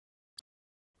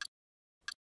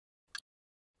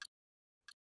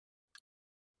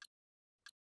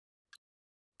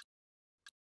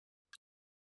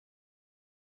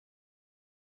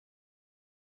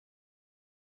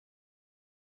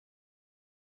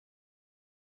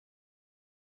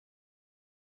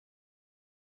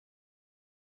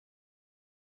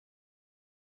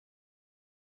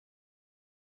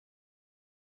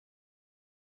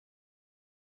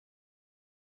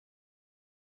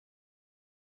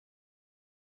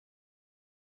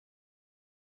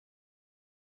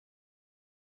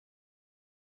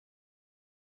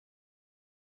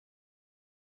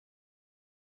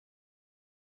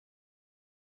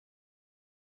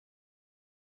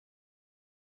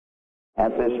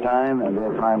At this time,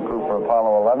 the prime crew for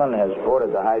Apollo 11 has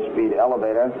boarded the high-speed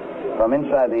elevator from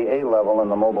inside the A level in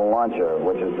the mobile launcher,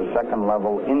 which is the second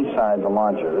level inside the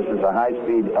launcher. This is a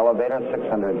high-speed elevator,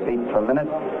 600 feet per minute,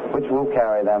 which will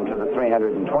carry them to the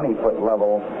 320-foot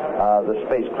level, the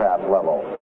spacecraft level.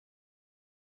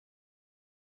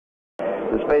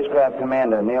 The spacecraft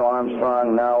commander, Neil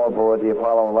Armstrong, now aboard the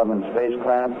Apollo 11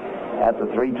 spacecraft at the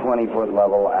 320-foot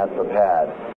level at the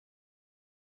pad.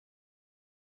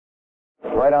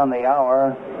 Right on the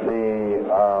hour, the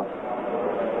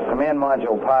command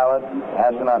module pilot,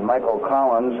 astronaut Michael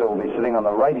Collins, who will be sitting on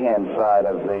the right-hand side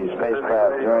of the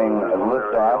spacecraft during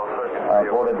liftoff,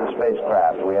 boarded the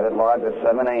spacecraft. We had it logged at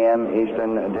 7 a.m.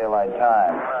 Eastern Daylight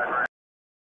Time.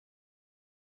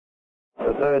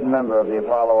 The third member of the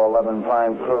Apollo 11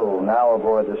 prime crew, now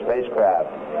aboard the spacecraft.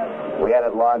 We had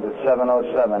it logged at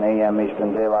 7:07 a.m.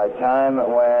 Eastern Daylight Time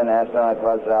when astronaut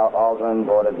Buzz Aldrin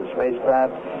boarded the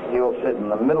spacecraft. He will sit in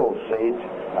the middle seat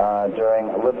during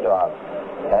liftoff.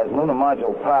 As lunar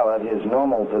module pilot, his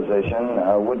normal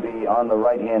position would be on the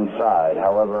right-hand side.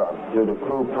 However, due to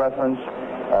crew preference,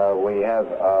 we have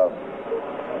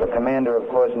the commander, of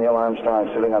course, Neil Armstrong,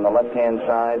 sitting on the left-hand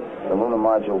side, the lunar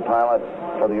module pilot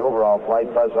for the overall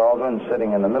flight, Buzz Aldrin,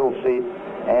 sitting in the middle seat,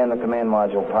 and the command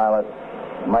module pilot,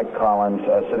 Mike Collins,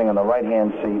 sitting on the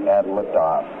right-hand seat at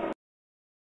liftoff.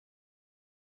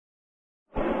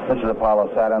 This is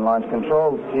Apollo Saturn Launch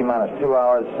Control, T-minus 2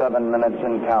 hours, 7 minutes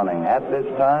and counting. At this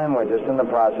time, we're just in the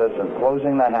process of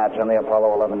closing the hatch on the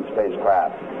Apollo 11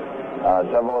 spacecraft.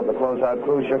 Several of the closeout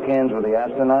crew shook hands with the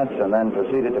astronauts and then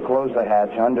proceeded to close the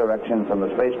hatch on direction from the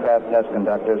spacecraft test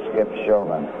conductor, Skip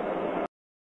Chauvin.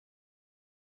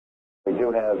 We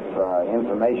do have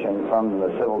information from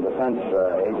the civil defense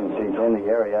agencies in the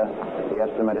area. The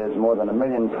estimate is more than 1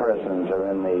 million persons are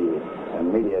in the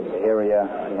immediate area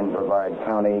in Brevard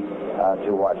County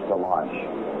to watch the launch.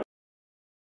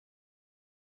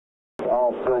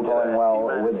 All still going well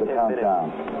with the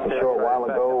countdown. A short while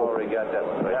ago,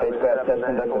 spacecraft test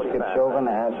conductor Skip Chauvin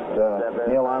asked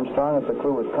Neil Armstrong if the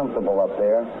crew was comfortable up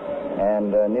there.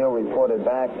 And Neil reported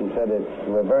back, he said,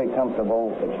 we're very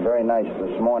comfortable, it's very nice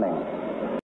this morning.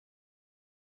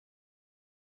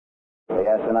 The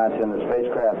astronauts in the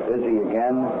spacecraft busy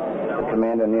again. The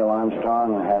commander, Neil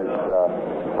Armstrong, has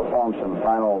performed some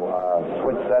final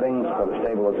switch settings for the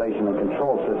stabilization and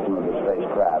control system of the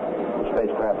spacecraft. The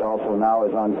spacecraft also now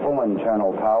is on full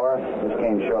internal power. This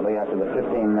came shortly after the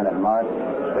 15-minute mark.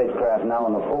 The spacecraft now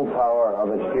on the full power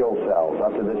of its fuel cells.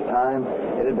 Up to this time,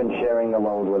 it had been sharing the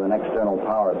load with an external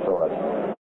power source.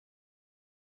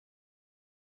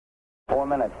 4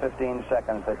 minutes, 15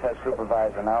 seconds. The test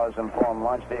supervisor now has informed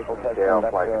launch vehicle test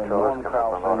conductor Norm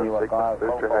Carlson you are go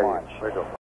for launch.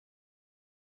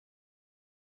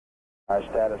 Our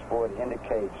status board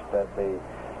indicates that the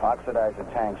oxidizer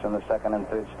tanks in the second and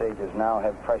third stages now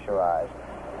have pressurized.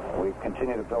 We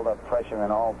continue to build up pressure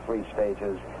in all 3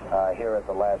 stages here at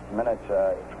the last minute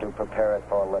to prepare it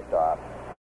for liftoff.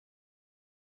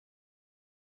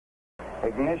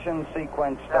 Ignition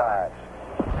sequence starts.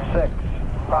 6,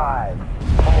 5,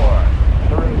 4,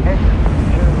 3, 2,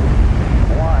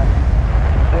 1,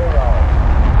 0.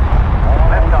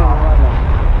 Liftoff.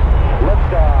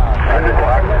 Liftoff.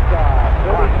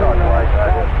 32 minutes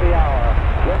past the hour.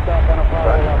 Liftoff on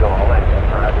Apollo 11.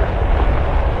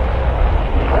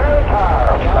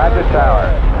 Roger, Tower.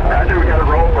 Roger, we got a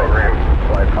roll program.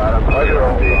 Flight pilot, Roger,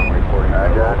 Armstrong reporting.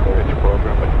 Pitch your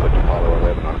program, but put Apollo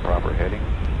 11 on a proper heading.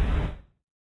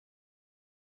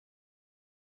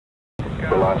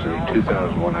 Velocity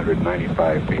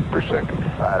 2,195 feet per second.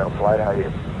 Auto flight, how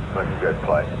you? Looking good,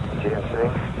 flight.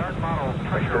 GMC? Start model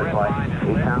pressure Good flight.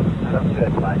 That's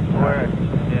good flight. Where?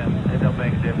 Yeah, it don't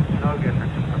make a difference. No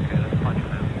difference. Okay, let's punch it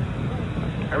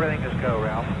in. Everything just go,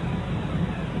 Ralph.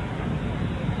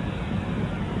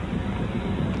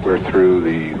 We're through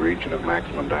the region of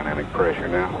maximum dynamic pressure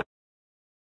now.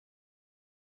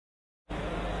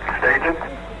 Staging.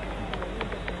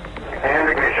 And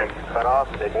ignition. Cut off.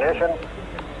 Ignition.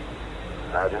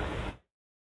 Roger.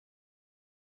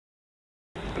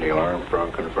 Neil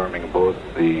Armstrong confirming both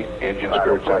the engine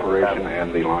skirt separation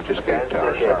and the launch escape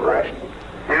tower separation.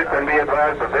 Houston, be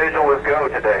advised the visual is go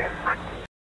today.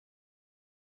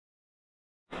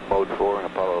 Mode 4 and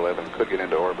Apollo 11 could get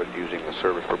into orbit using the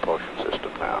service propulsion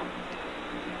system now.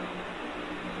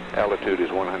 Altitude is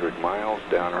 100 miles,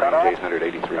 downrange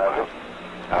 883 miles.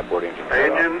 Outboard engine shut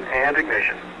off. Engine and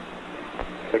ignition.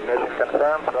 Ignition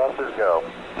confirmed, thrusters go.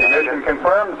 Ignition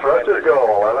confirmed, thrusters go,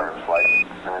 11. Flight.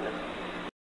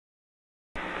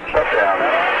 Shutdown.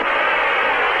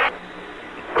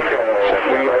 Okay,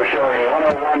 we are showing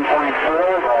 101.4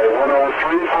 by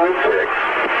 103.6.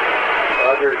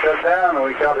 10, and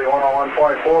we copy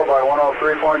 101.4 by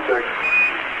 103.6.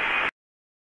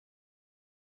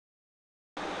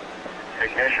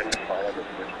 Ignition.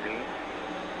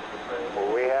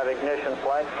 We have ignition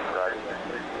flight.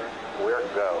 We're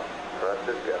go. Thrust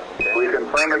is go. Okay. We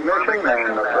confirm ignition,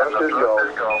 and the thrust is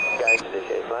go. Guys,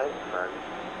 initiate flight.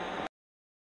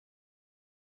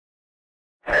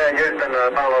 And Houston,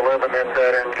 Apollo 11 and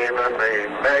Saturn gave us a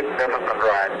magnificent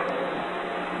ride.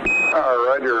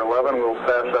 Roger, 11, we'll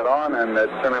pass that on, and it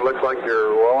certainly looks like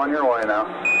you're well on your way now.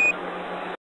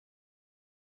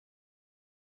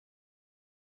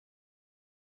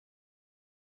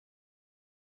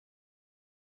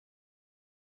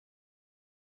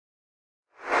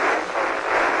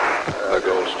 The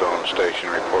Goldstone station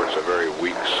reports a very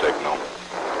weak signal.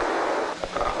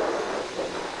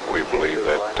 We believe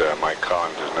that Mike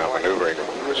Collins is now maneuvering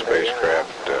the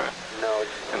spacecraft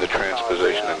in the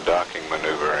transposition and docking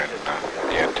maneuver, and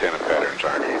the antenna patterns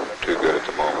aren't too good at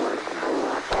the moment.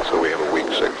 So we have a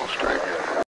weak signal strength.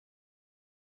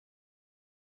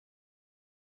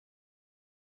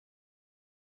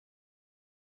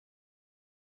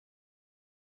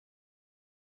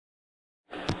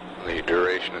 The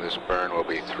duration of this burn will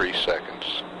be 3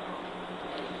 seconds.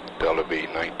 Delta V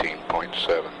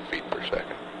 19.7 feet per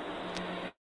second.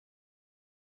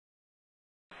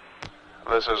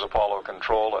 This is Apollo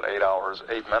Control at 8 hours,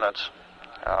 8 minutes.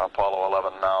 Apollo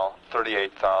 11 now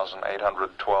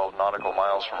 38,812 nautical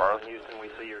miles from Earth,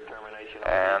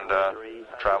 and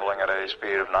traveling at a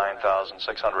speed of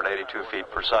 9,682 feet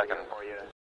per second.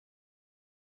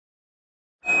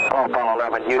 Apollo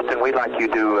 11, Houston, we'd like you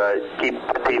to keep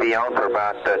the TV on for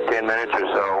about 10 minutes or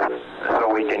so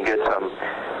we can get some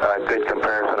good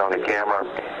comparison on the camera.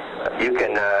 You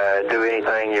can do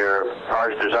anything your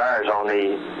heart's desires on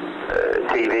the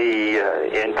TV,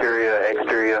 interior,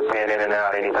 exterior, pan in and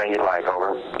out, anything you'd like,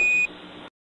 over.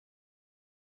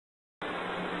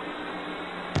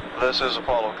 This is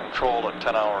Apollo Control at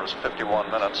 10 hours, 51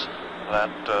 minutes. That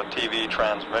TV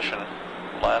transmission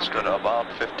lasted about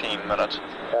 15 minutes.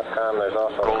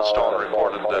 Goldstone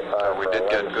reported that we did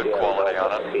get good quality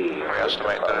on it. We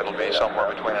estimate that it'll be somewhere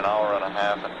between an hour and a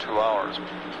half and 2 hours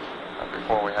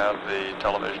before we have the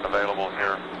television available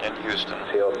here in Houston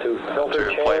to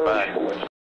play back.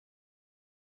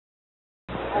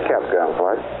 Cap ground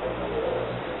flight.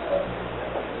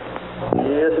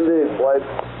 Yes, indeed, flight.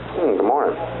 Good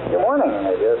morning. Good morning,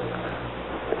 I guess.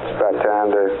 It's about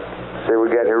time to see we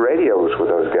got any radios with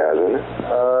those guys, isn't it?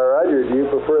 Roger, do you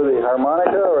prefer the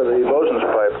harmonica or the bosun's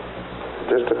pipe?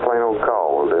 Just a plain old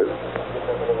call will do.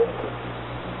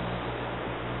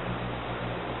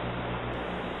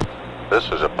 This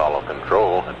is Apollo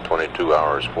Control at 22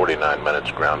 hours, 49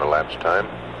 minutes ground elapsed time.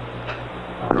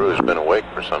 Crew has been awake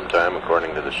for some time,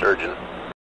 according to the surgeon.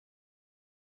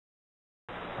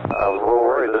 I was a little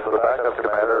worried. This is the backup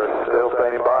commander. Still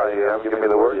standing by. You haven't given me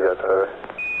the word yet.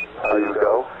 How you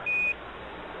go?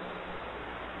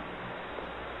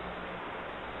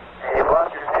 You've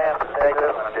lost your stamp. Take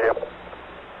this one, Jim.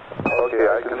 Okay,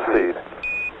 I concede.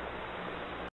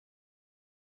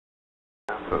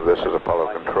 This is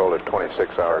Apollo Control at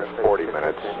 26 hours, 40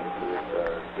 minutes.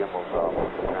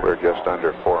 We're just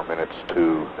under 4 minutes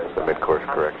to the mid-course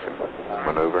correction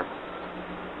maneuver.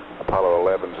 Apollo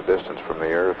 11's distance from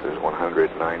the Earth is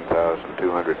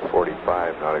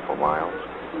 109,245 nautical miles.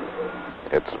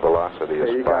 Its velocity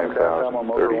is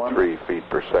 5,033 feet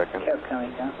per second.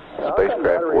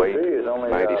 Spacecraft weight,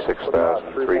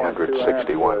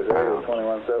 96,361 pounds.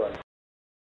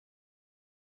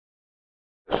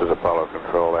 This is Apollo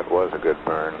Control. That was a good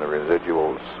burn. The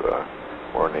residuals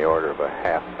were in the order of a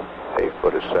half a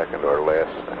foot a second or less,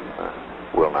 and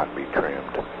will not be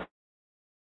trimmed.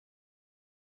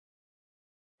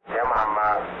 Jim, I'm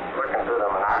looking through the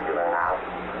monocular now,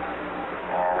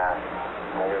 and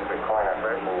there's a coin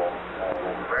impression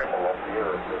this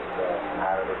view is just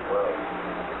out of this world.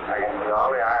 I can see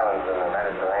all the islands in the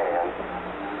Mediterranean,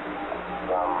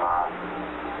 from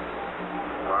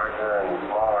larger and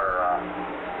smaller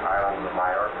islands of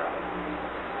Mallorca,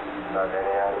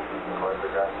 Sardinia,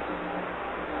 Corsica, a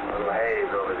little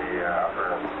haze over the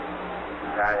upper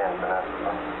Italian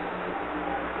peninsula.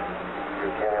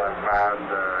 Cumulus clouds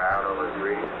out over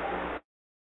Greece.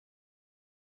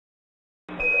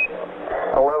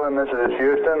 11, this is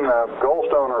Houston.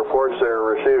 Goldstone reports they're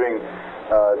receiving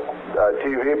a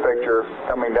TV picture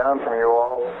coming down from you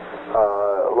all.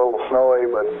 A little snowy,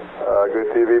 but a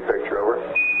good TV picture, over.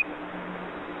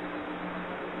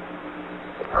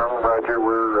 Roger,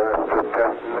 we're just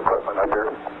testing the equipment up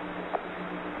here.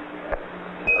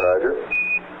 Roger.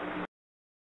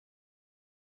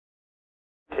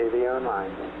 TV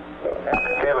online.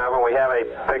 Jim, we have have a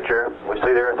picture. We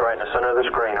see the Earth right in the center of the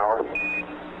screen, over.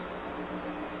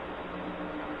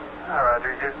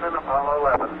 Roger, Houston, Apollo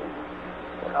 11.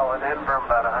 Calling in from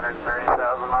about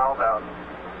 130,000 miles out.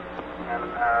 And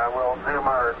we'll zoom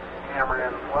our camera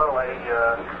in slowly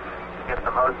to get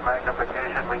the most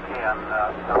magnification we can.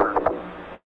 Over.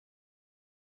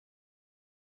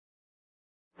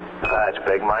 That's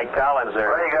Big Mike Collins there.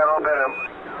 Well, you got a little bit of...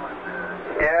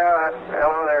 Yeah,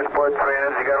 hello there, sports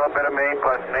fans. You got a little bit of me,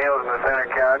 plus Neil's in the center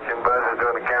couch, and Buzz is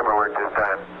doing the camera work this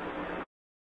time.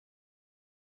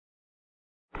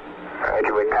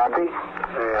 Roger, we copy.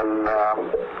 And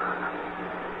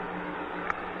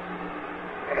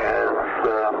as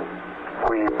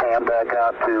we pan back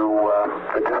out to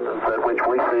the distance at which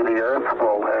we see the Earth,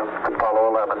 we'll have Apollo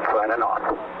 11 signing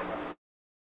off.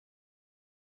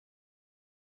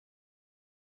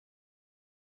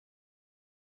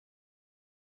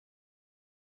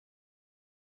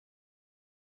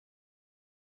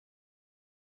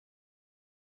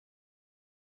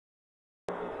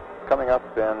 Coming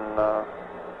up in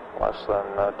less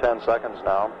than 10 seconds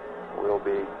now, we'll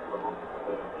be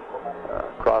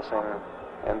crossing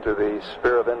into the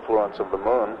sphere of influence of the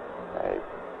moon. A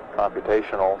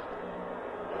computational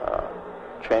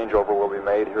changeover will be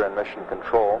made here in mission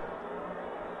control.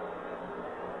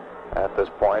 At this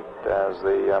point, as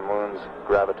the moon's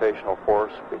gravitational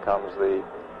force becomes the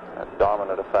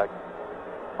dominant effect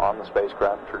on the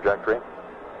spacecraft trajectory,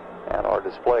 and our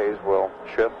displays will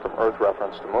shift from Earth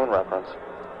reference to moon reference.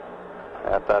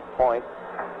 At that point,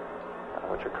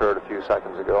 which occurred a few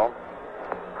seconds ago,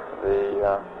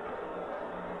 the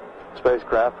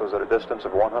spacecraft was at a distance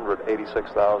of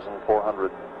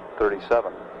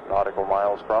 186,437 nautical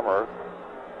miles from Earth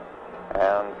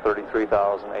and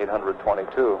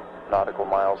 33,822 nautical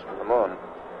miles from the moon.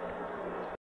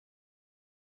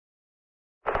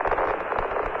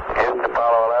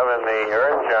 Apollo 11, the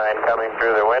Earth shine coming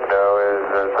through the window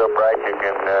is so bright you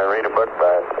can read a book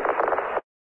by it.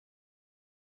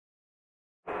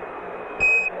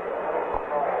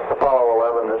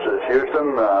 Apollo 11, this is Houston.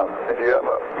 If you have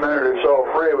a minute or so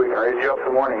free, we can read you up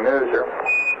the morning news here.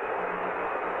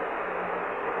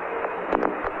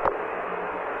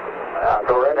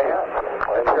 Go right ahead.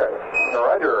 Let's hear it.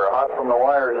 Roger, hot from the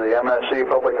wires of the MSC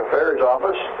Public Affairs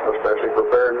Office, especially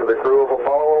prepared for the crew of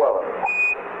Apollo 11.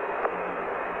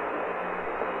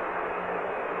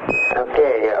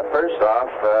 Okay, first off,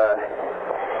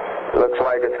 looks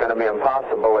like it's going to be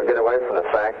impossible to get away from the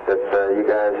fact that you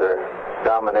guys are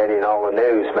dominating all the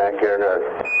news back here on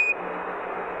Earth.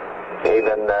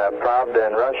 Even Pravda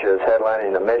in Russia is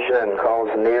headlining the mission and calls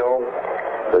Neil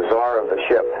the czar of the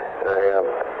ship. I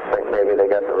think maybe they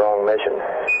got the wrong mission.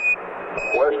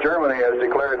 West Germany has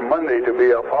declared Monday to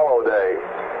be Apollo Day.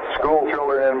 School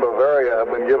children in Bavaria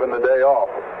have been given the day off.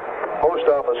 Post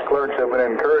office clerks have been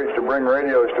encouraged to bring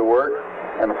radios to work,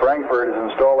 and Frankfurt is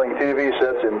installing TV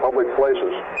sets in public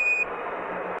places.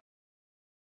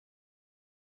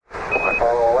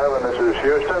 Apollo 11, this is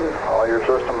Houston. All your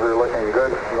systems are looking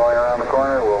good going around the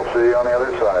corner. We'll see you on the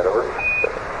other side. Over.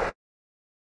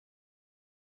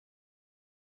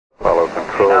 Apollo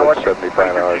control at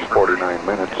 75 hours, 49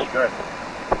 minutes.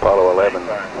 Apollo 11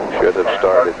 should have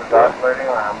started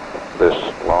this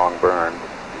long burn.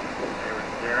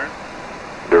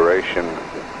 Duration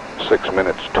 6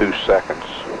 minutes 2 seconds.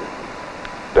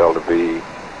 Delta V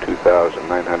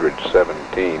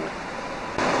 2,917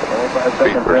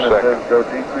 feet per second.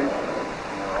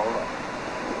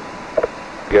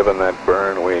 Given that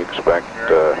burn, we expect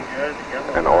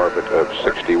an orbit of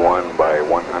 61 by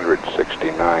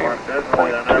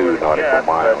 169.2 nautical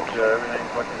miles.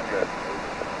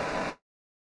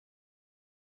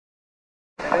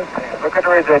 Look at the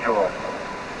residual.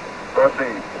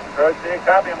 Proceed. Proceed.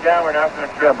 Copy him down. We're not going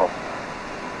to tremble.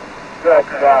 Good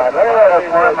God. Look at that.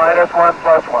 -1, -1,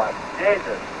 +1.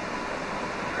 Jesus.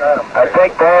 I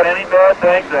take bad any bad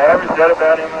things I ever said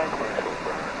about him.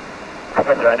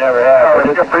 Which I never have.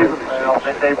 Oh,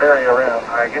 they vary around.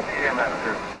 All right, get the EM out of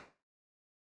here.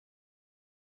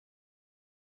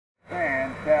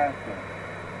 Fantastic.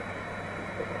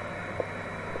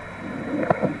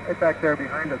 Right back there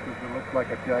behind us, it looks like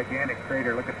a gigantic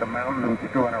crater. Look at the mountains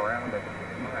going around it.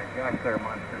 My gosh, they're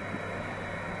monsters.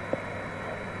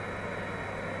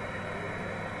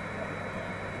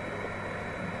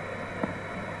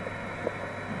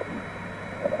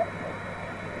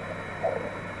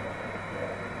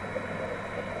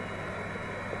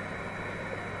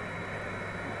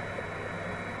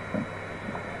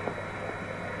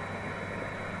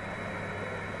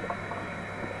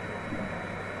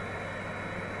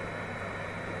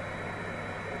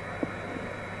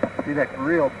 See that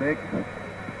real big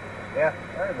Yeah,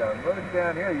 there's a moose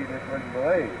down here you just wouldn't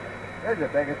believe. There's the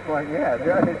biggest one yet.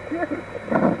 There it's huge.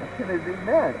 It's going to be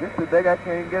mad. Just so big I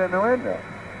can't even get in the window.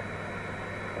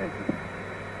 Thank you.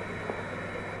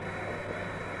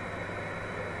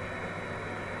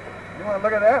 You want to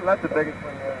look at that? That's the biggest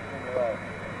one you ever seen in your life.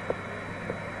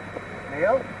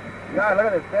 Neil? God, look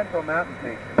at this central mountain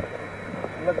peak.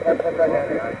 Look right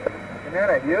there. Isn't that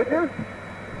a huge one?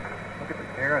 Look at the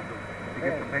terraces. Did you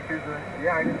get some pictures of it?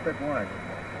 Yeah, I just took one.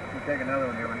 We'll take another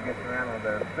one here when it gets around a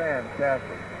little bit.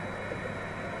 Fantastic.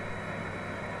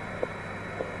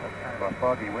 That's kind of a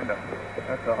foggy window.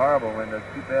 That's a horrible window.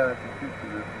 It's too bad I can shoot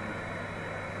through this one.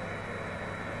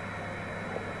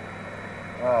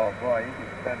 Oh boy, you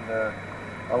could spend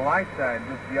a lifetime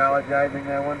just geologizing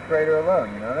that one crater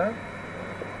alone, you know that?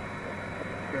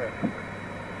 Good.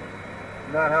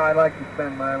 Not how I like to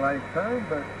spend my lifetime,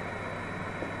 but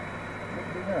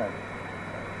it'd be nice.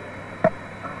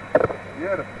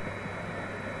 Beautiful.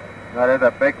 Now there's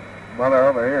a big mother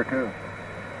over here too.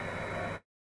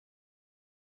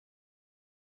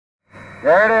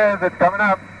 There it is, it's coming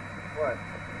up. What?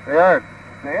 The Earth.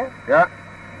 See it? Yeah.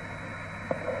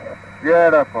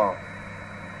 Beautiful.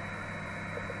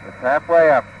 It's halfway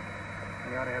up.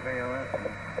 You ought to have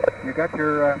AOS. You got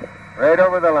your, right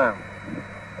over the limb.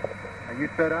 Are you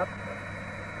set up?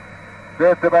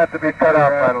 Just about to be cut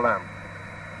off by the limb.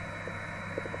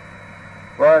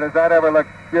 Boy, does that ever look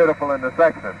beautiful in the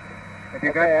section. If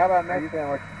you got, how about next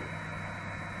time?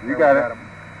 You got it.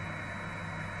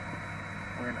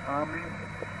 We're in Omni.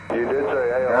 You did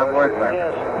say AOS.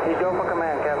 Yes, he's go for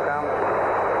command, Capcom.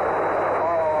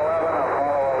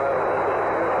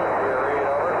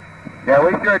 Yeah,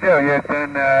 we sure do,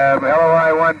 Houston.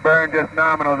 LOI-1 burn, just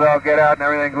nominals, all get out and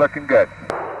everything's looking good.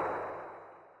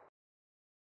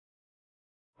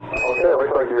 Okay, it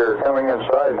looks like you're coming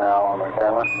inside now on the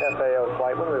camera. FAO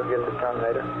flight 1, we'll get the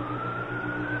Terminator.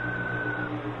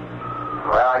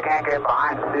 Well, I can't get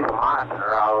behind to see the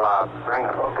monitor. I'll bring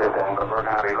the focus in, but we're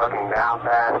going to be looking down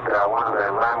past one of the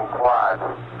LEM quads,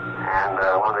 and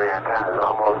one of the antennas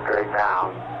almost straight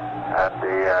down at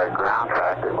the ground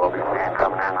track that we'll be seeing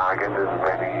coming in. I guess this is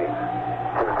maybe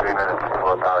 2 to 3 minutes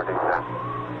before power descent.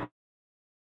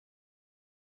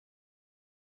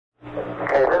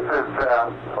 Okay, this is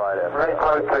very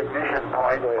close to ignition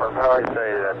point for power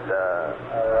say that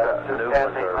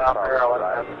standing Mount Maryland.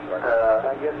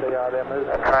 I guess they are. They're moving.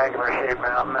 A triangular shaped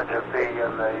mountain that you'll see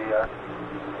in the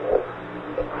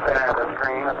center of the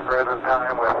screen at the present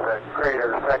time with the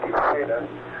crater Secchi Theta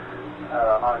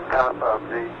on top of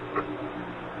the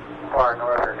far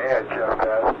northern edge of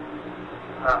that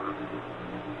mountain.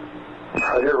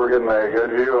 Right here we're getting a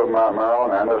good view of Mount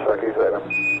Maryland and the Secchi Theta.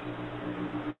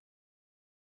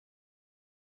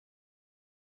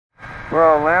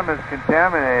 Well, LEM is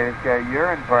contaminated. It's got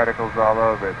urine particles all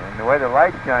over it. And the way the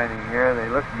light's shining here, they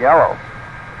look yellow.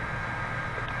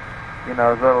 You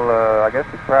know, those little, I guess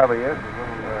it probably is a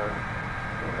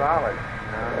little solid.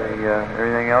 You know,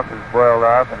 everything else is boiled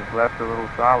off and it's left a little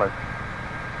solid.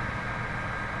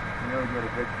 You really get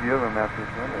a good view of them out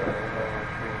this window.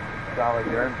 Solid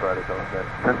urine particles.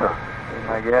 That's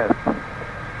my guess.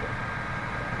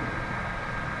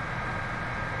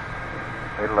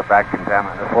 It'll the back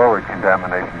contamination, the forward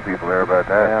contamination people hear about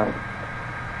that. Yeah.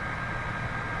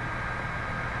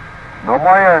 No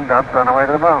more urine dumps on the way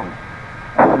to the moon.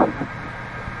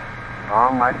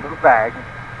 Long, nice little bag.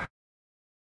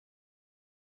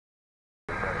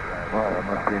 Well, there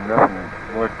must be nothing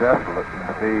more desolate than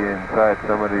to be inside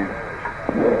some of these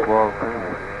wall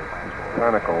things,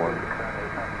 conical ones.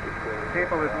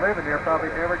 People that live in there probably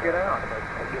never get out.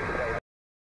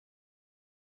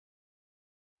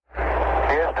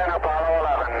 Houston, Apollo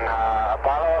 11.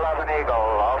 Apollo 11 Eagle,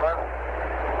 over.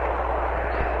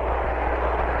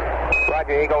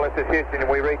 Roger, Eagle, this is Houston, and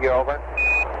we read you, over.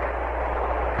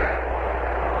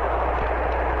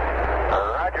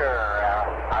 Roger,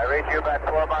 I read you about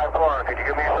 4x4. Could you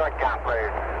give me a short count,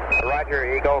 please? Roger,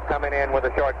 Eagle, coming in with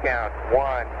a short count.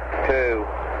 1, 2,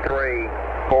 3,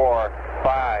 4,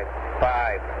 5,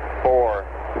 5, 4,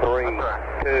 3,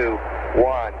 2,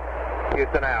 1.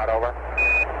 Houston out, over.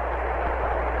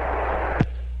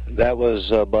 That was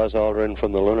Buzz Aldrin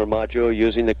from the Lunar Module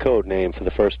using the code name for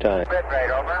the first time. Bit rate,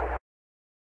 over.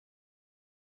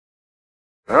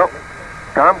 Well,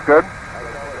 com's good.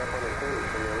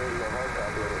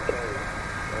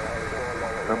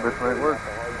 Come this way it works.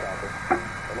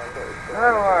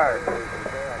 That'll work.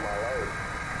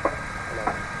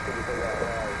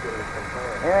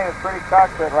 Anything that's pretty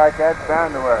cockpit like that's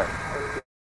bound to work.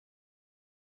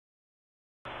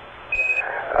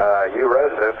 You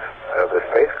residents of the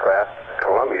spacecraft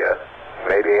Columbia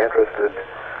may be interested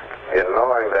in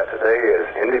knowing that today is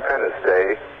Independence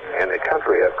Day in the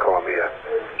country of Colombia.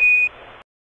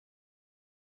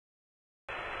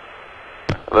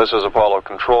 This is Apollo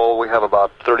Control. We have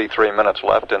about 33 minutes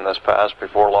left in this pass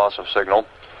before loss of signal.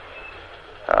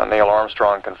 Neil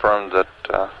Armstrong confirmed that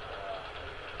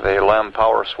the LEM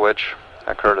power switch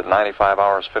occurred at 95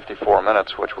 hours 54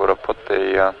 minutes, which would have put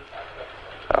that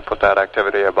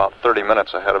activity about 30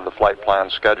 minutes ahead of the flight plan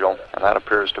schedule, and that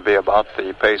appears to be about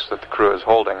the pace that the crew is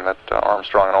holding, that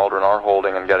Armstrong and Aldrin are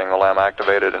holding in getting the LEM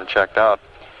activated and checked out.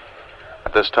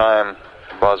 At this time,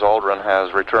 Buzz Aldrin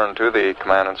has returned to the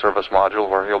command and service module,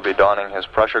 where he'll be donning his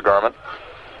pressure garment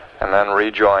and then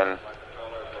rejoin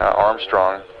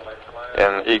Armstrong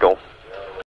in Eagle.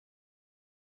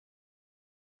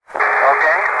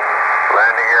 Okay.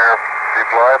 Landing gear,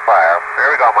 deploy, fire.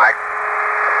 Here we go, Mike.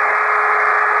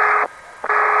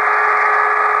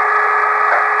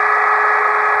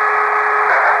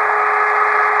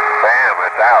 Bam,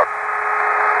 it's out.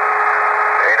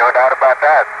 Ain't no doubt about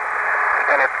that.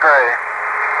 And it's gray.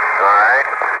 All right.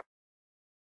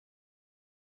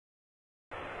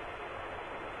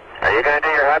 Are you going to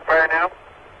do your hot fire now?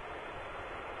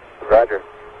 Roger.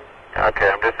 Okay,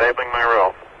 I'm disabling my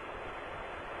roll.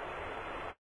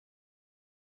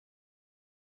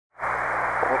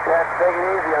 You can't take it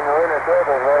easy on the lunar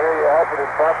surface. Right here, your hazard is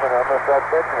bumping. I'm going to start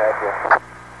pitching at you.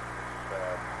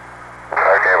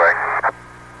 Okay, Mike.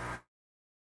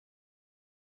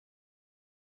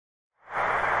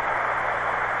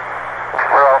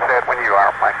 We're all set when you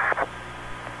are, Mike.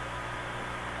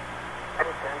 10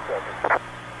 seconds.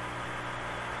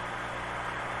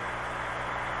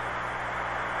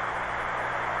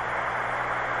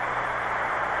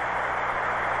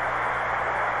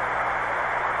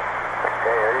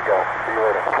 Okay, there you go. See you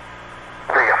later.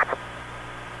 See ya.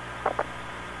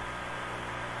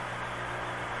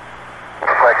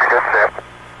 Looks like a good step.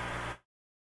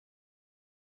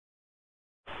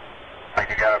 Like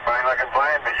you got a fine looking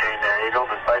flying machine there, Eagle,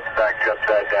 despite the fact you're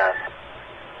upside down.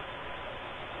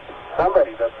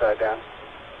 Somebody's upside down.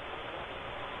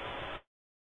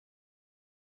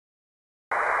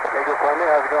 Eagle Fleming,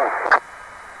 how's it going?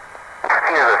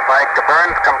 Jesus, Mike, the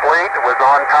burn's complete, it was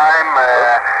on time,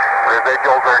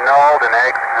 residuals are nulled, and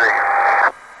eggs green.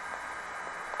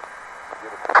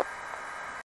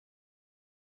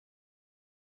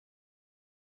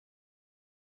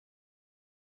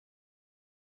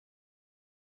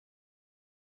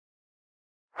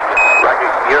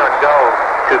 You're a go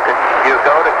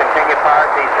to continue power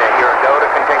descent. You're a go to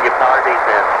continue power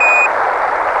descent.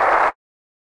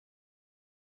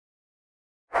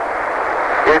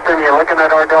 Houston, you looking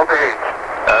at our Delta H?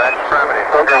 That's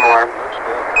affirmative. Program alarm.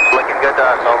 It's looking good to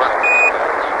us, over.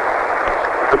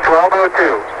 The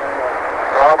 1202.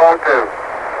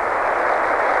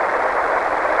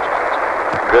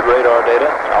 1202. Good radar data.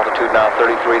 Altitude now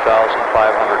 33,500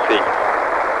 feet.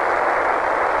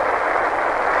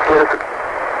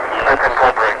 That's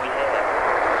incorporated.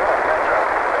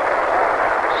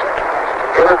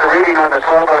 Give us a reading on the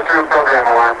 1202 program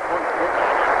alarm.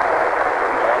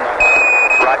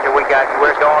 Roger, we got you.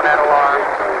 We're going at alarm.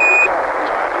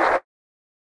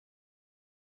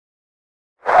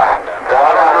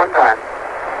 On time.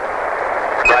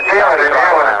 Roger, The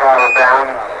throttle down.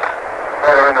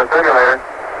 Better in the simulator.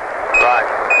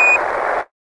 Roger.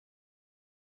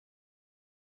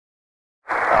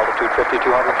 Altitude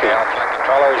 5,200 feet.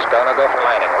 Controllers gonna go for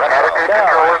landing. Attitude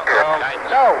control is good.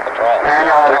 No. Control. And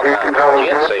altitude control is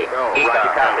good.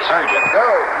 Roger, copy. Surgeon. Go.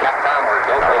 Capcom, we're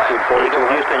go for landing. Altitude 42,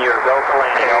 Houston, you're a go for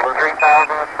landing, over.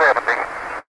 3,070.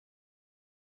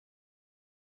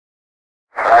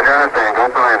 Roger, understand. Go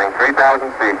for landing.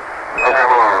 3,000 feet.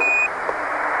 Program alarm.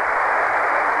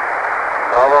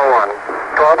 1201.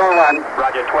 1201.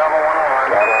 Roger, 1201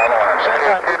 alarm. 1201 alarm. Same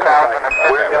time. 2,000.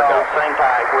 We're go. Same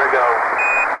type. We're go.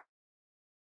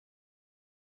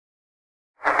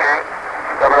 Okay.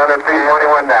 700 feet,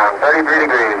 21 down. 33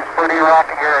 degrees. Pretty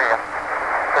rocky area.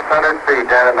 600 feet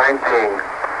down at 19.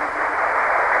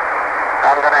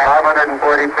 I'm going to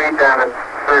 540 feet down at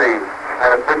 30.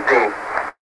 Down at 15.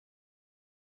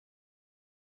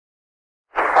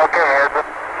 Okay, it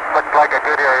looks like a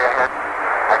good area here.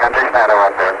 I got big shadow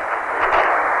out there.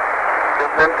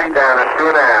 250 down at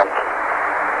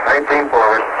 2.5. 19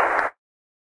 forward.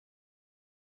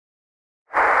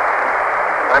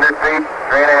 100 feet,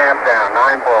 3.5 down,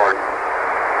 9 forward. 5%.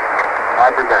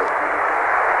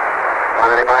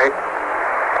 Want any bite?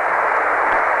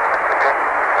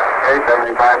 Okay,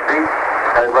 75 feet.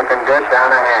 That's looking good,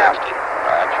 down a half.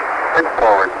 6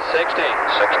 forward. 60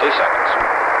 seconds.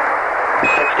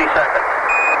 60 seconds.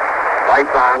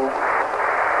 Lights on.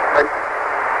 6.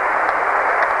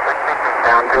 60 feet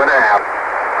down 2.5.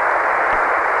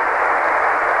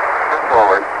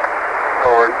 Forward.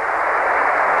 Forward.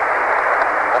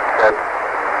 That's good.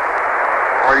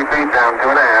 40 feet down,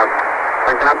 2.5.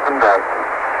 Picking up some dust.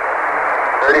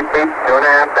 30 feet,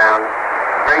 2.5 down.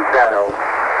 Straight shadow.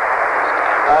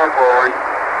 More forward.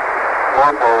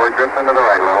 More forward, drift into the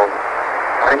right a little.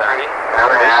 20 feet,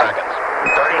 down a half. 30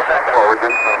 seconds. Forward,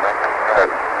 just a little bit. Good.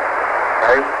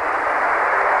 Right.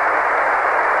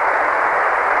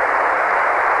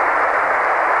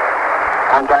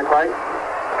 Contact light.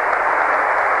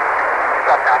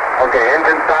 Okay,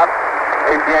 engine stop.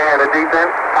 APA out of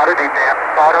detent. Out of detent.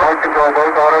 Auto. Mode control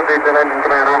both auto. Detent engine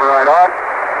command override off.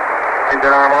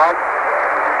 Engine arm off.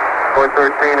 Port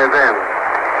 13 is in.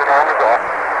 Arm is off.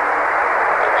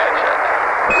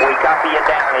 We copy you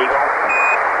down, Eagle.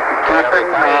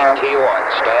 T1.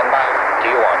 Stand by.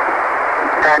 T1.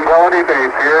 Tranquility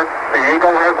base here. The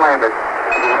Eagle has landed.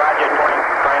 Roger,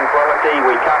 Tranquility.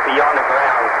 We copy you on the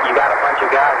ground. You got a bunch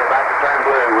of guys about to turn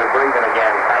blue. We're breathing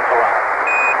again. Thanks a lot.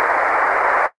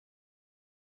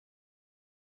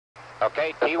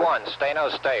 Okay, T1, stay, no,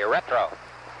 stay. Retro.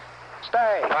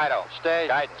 Stay. Fido. Stay.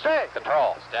 Guidance. Stay.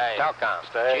 Control. Stay. Telcom.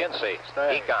 Stay. GNC.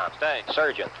 Stay. Ecom. Stay.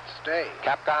 Surgeon. Stay.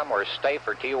 Capcom, we're stay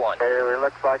for T1. It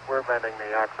looks like we're bending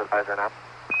the oxidizer now.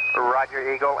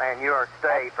 Roger, Eagle, and you are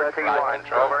stay for T1.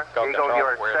 Control. Over. Go Eagle, control. you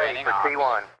are We're stay bending for off.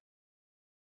 T1.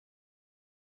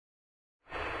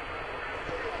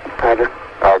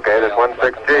 Okay, this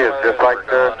 16G is just like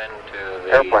the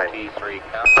airplane.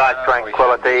 Right,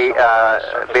 Tranquility.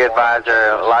 Be advised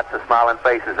there are lots of smiling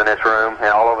faces in this room and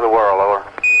all over the world. Over.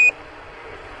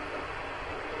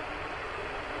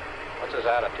 What's his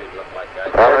attitude look like,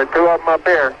 guys? Well, there are two of them up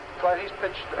here.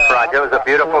 Roger, it was a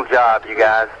beautiful job, you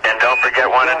guys. And don't forget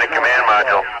one in the command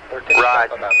module. 13 Right.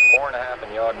 About 4.5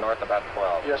 and yard north about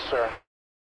 12. Yes, sir.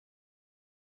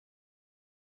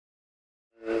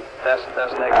 That's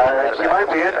negative. You might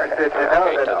be interested to know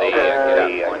that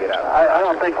I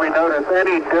don't think we notice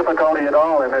any difficulty at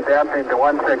all in adapting to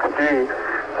 16G.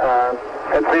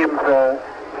 It seems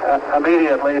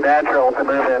immediately natural to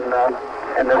move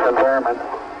in this environment.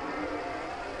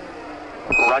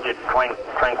 Roger,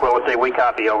 Tranquility, we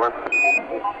copy, over.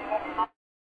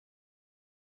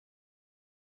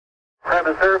 From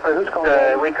the surface,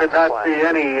 we could not see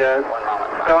any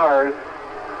stars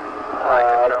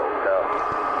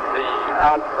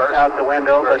out the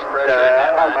window, but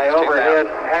on my overhead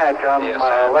hatch, I'm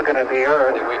looking at the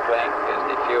Earth. The weak link is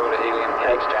the fuel to helium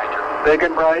exchanger. Big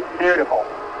and bright, beautiful.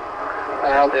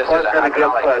 This Plus, is a going to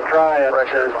give a try at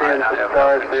pressure seeing line. I some have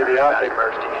stars no through concern the about optic. it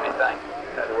bursting anything.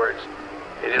 In other words,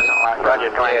 it isn't like Roger,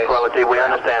 Tranquility, we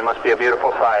understand. Must be a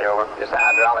beautiful sight, over. It's a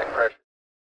hydraulic pressure.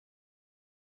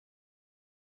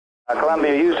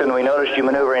 Columbia, Houston, we noticed you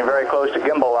maneuvering very close to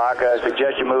gimbal lock. I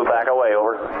suggest you move back away,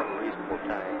 over. Reasonable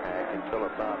time back until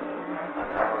about an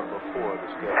hour before the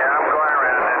schedule. Yeah, I'm going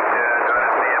around and doing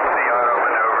a CFC auto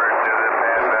maneuver to the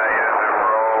pad values of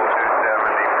roll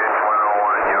 270, pitch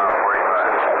 101, yaw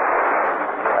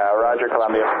 45. Roger,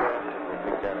 Columbia.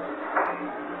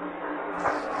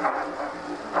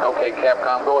 Okay,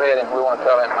 Capcom, go ahead, and we want to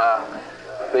tell him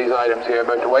these items here.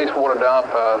 But the wastewater dump,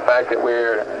 the fact that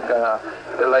we're going to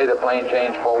delay the plane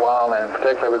change for a while, and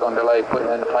particularly we're going to delay putting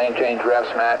in the plane change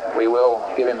refs mat. We will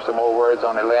give him some more words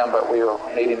on the limb, but we will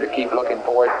need him to keep looking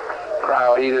for it.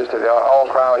 Cryo heaters to all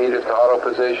cryo heaters to auto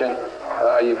position.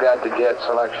 You've got the jet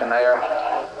selection there.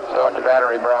 Start the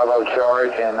battery Bravo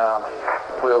charge, and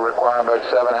we'll require about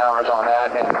 7 hours on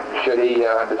that. And should he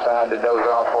decide to doze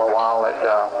off for a while,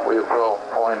 we will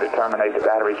want him to terminate the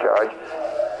battery charge.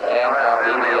 And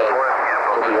EVA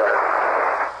will be right.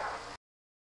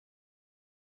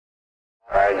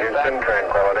 All right, Houston,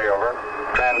 Tranquility, over.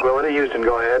 Tranquility, Houston,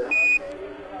 go ahead.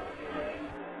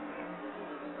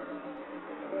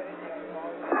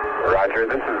 Roger,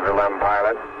 this is the LEM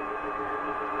pilot.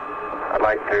 I'd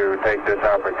like to take this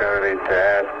opportunity to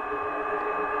ask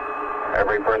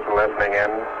every person listening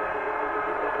in,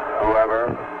 whoever,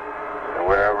 and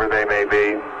wherever they may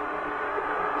be,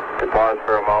 to pause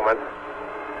for a moment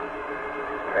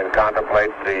and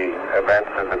contemplate the events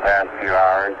of the past few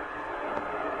hours,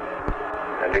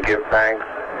 and to give thanks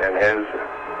in his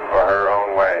or her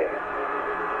own way.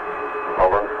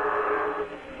 Over.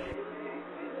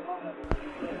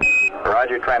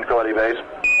 Roger, Tranquility Base.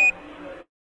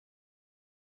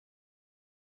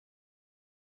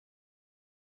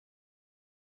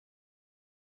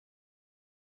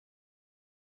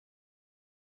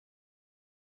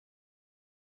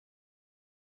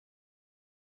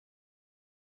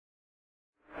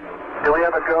 Do we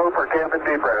have a go for cabin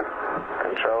defrost?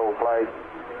 Control flight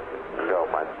Go,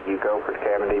 Mike. You go for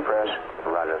cabin depress.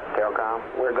 Roger. Telcom.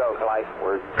 We're go, Clyde.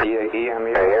 We're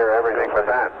EMU. I hear everything but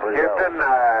that. Houston,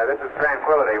 this is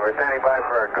Tranquility. We're standing by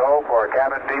for a go for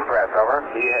cabin depress. Over.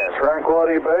 Yes.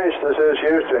 Tranquility Base, this is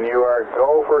Houston. You are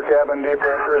go for cabin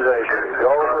depressurization.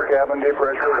 Go for cabin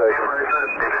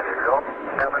depressurization. Go.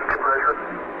 Cabin depressure.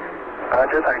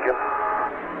 Roger, thank you.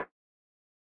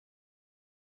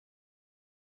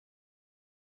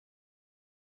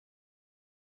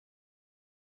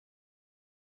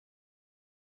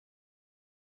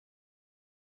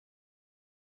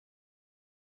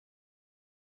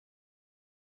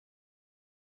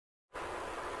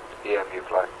 EMU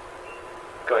flight.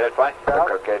 Go ahead, fly.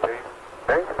 Okay to you?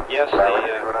 Yes, the LP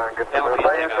is taking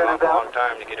an awful long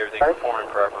time to get everything performing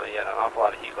properly. Yet an awful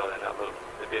lot of heat load in that loop.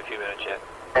 It'll be a few minutes yet.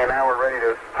 And now we're ready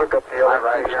to hook up the All other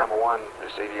right, number one, the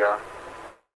CDR.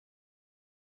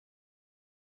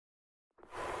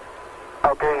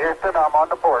 Okay, Houston, I'm on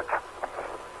the porch.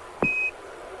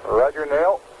 Roger,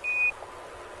 Neil.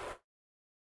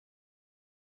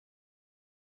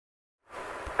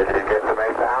 Did you get the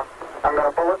main down? I'm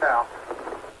going to pull it now.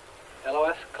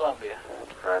 LOS Columbia.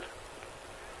 Right.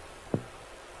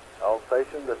 All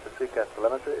stations, this is CCAT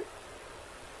telemetry.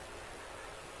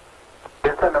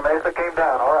 Houston, the Mesa came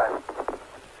down, all right.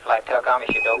 Flight Telcom,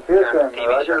 you should go. Houston,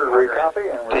 Roger, we copy,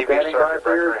 and we're standing by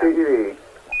for your TED.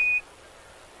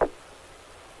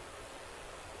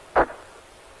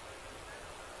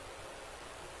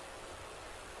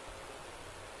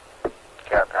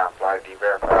 Capcom flight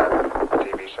de-verified.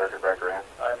 TV circuit breaker in.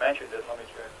 I mentioned it. Let me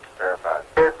check. Verified.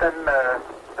 Houston,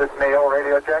 this is Neil,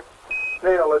 radio check.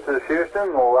 Neil, this is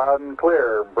Houston, loud and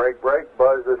clear. Break, break.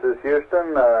 Buzz, this is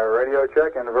Houston, radio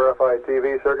check and verified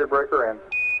TV circuit breaker in.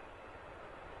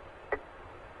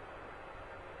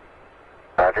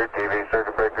 Roger, TV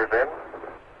circuit breakers in.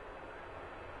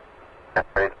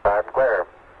 Reach 5 clear.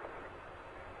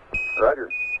 Roger.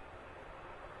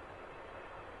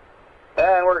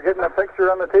 And we're getting a picture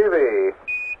on the TV.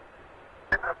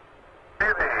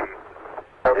 TV.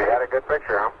 Okay. You got a good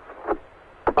picture, huh?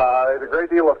 There's a great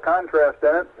deal of contrast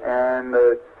in it, and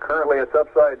currently it's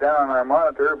upside down on our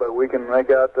monitor, but we can make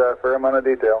out a fair amount of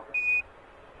detail.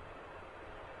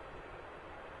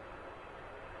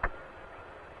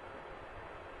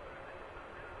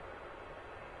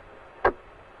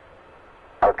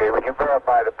 Okay, we can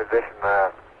verify the position,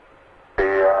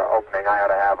 the opening I ought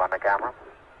to have on the camera.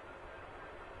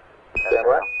 Stand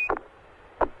by.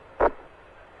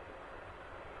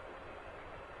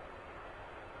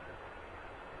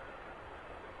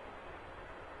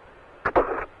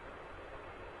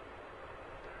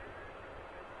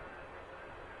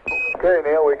 Okay,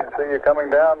 Neil, we can see you coming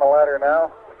down the ladder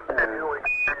now. Neil, we can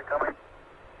see you coming.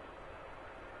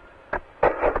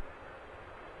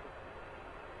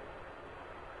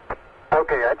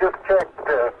 Okay, I just checked,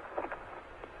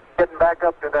 getting back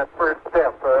up to that first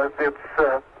step.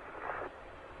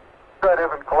 That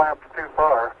hasn't collapsed too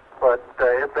far, but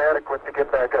it's adequate to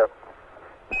get back up.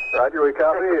 Roger, we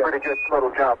copy. It's a pretty good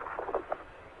little jump.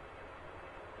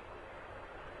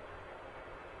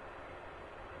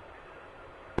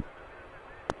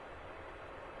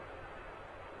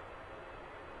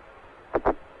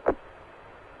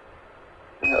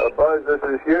 Buzz, this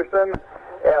is Houston,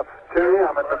 F2,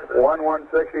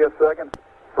 1/160th second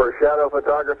for shadow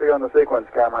photography on the sequence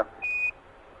camera.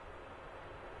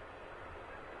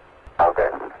 Okay.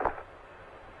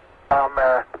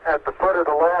 At the foot of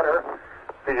the ladder,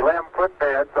 the limb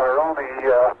footpads are only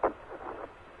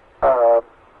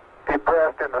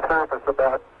depressed in the surface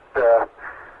about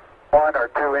 1 or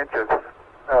 2 inches,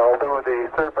 although the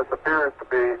surface appears to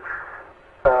be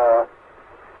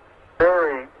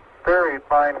very, very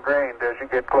fine-grained as you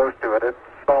get close to it. It's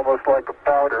almost like a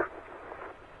powder.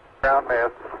 Ground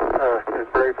mass is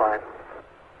very fine.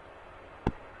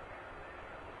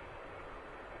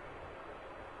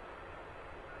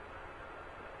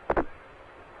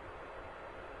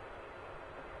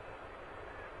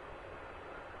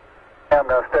 And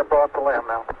step off the limb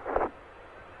now.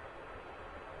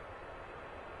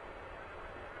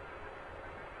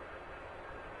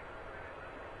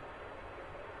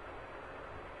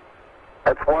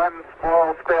 That's one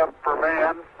small step for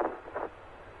man,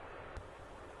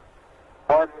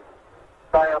 one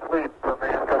giant leap for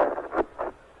mankind.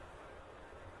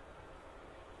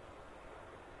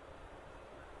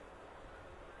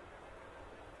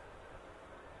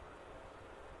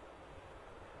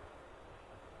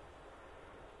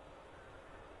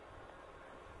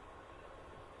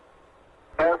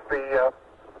 As the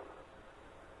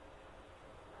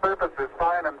surface is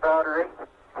fine and powdery,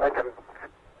 I can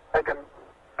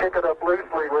pick it up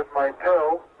loosely with my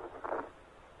toe.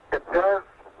 It does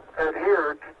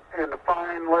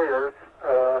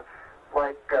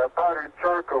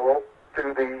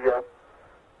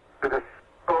to the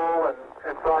sole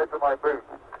and sides of my boot.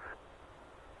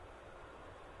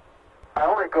 I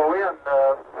only go in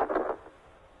a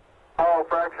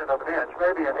fraction of an inch,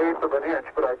 maybe an eighth of an inch,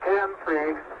 but I can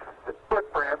see the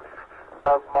footprints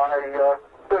of my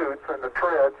boots and the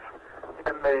treads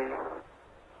in the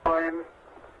fine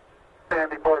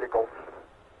sandy particles.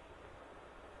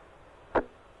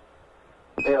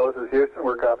 Neil, this is Houston.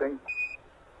 We're copying.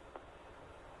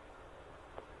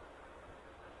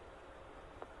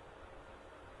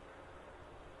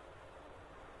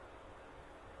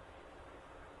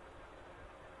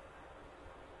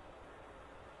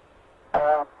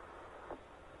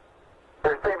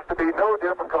 There seems to be no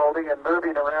difficulty in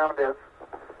moving around as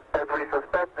we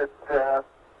suspected.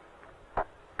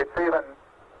 It's even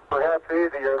perhaps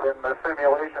easier than the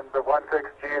simulations of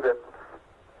 16G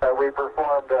that we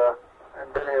performed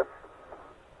in various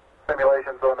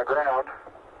simulations on the ground.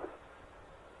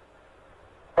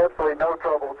 Absolutely no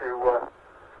trouble to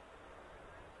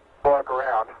walk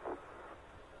around.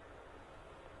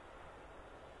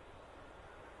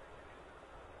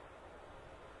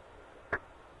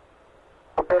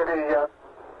 The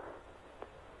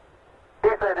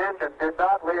descent engine did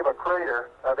not leave a crater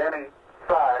of any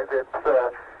size. It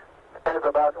has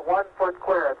about 1 foot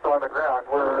clearance on the ground.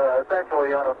 We're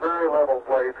essentially on a very level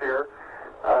place here.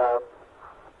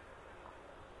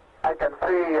 I can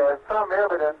see some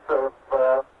evidence of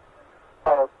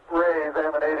rays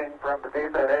emanating from the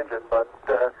descent engine, but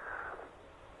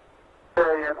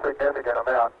very insignificant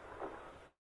amount.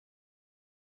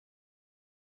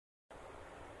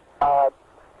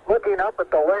 Looking up at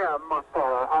the limb,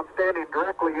 I'm standing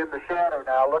directly in the shadow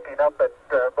now, looking up at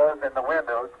Buzz in the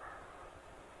windows.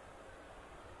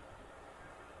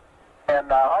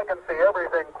 And I can see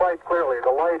everything quite clearly.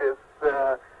 The light is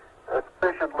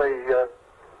sufficiently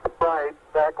bright,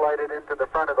 backlighted into the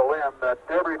front of the limb, that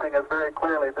everything is very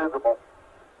clearly visible.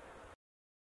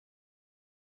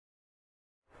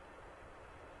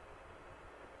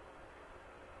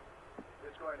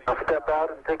 I'll step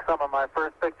out and take some of my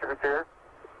first pictures here.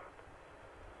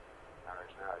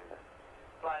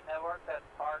 Flight network, that's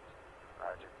parked.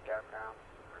 Roger, Capcom,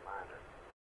 reminder.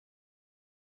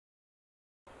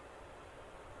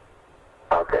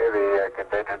 Okay, the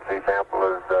contingency sample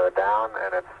is down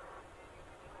and it's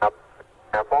up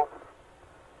sample.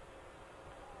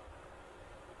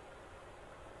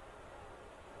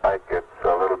 Like it's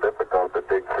a little difficult to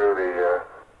dig through the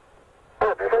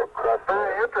initial crust.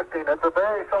 Very interesting. It's a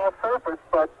very soft surface,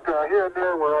 but here and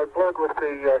there where I plug with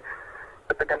the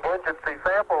contingency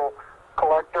sample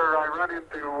collector, I run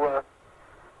into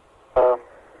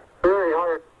very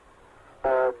hard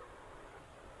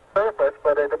surface,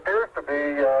 but it appears to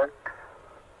be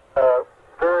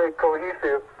very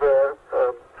cohesive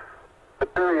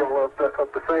material of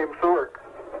the same sort.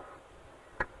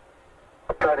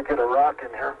 I'll try to get a rock in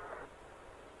here.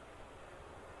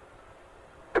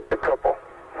 Just a couple.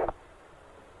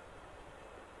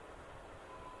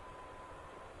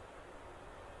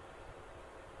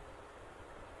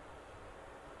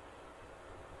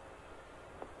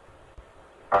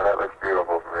 Oh, that looks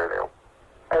beautiful from here, Neil.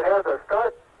 It has a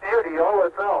stark beauty all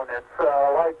its own. It's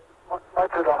like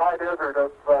much of the high desert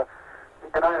of the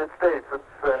United States.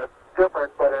 It's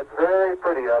different, but it's very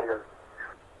pretty out here.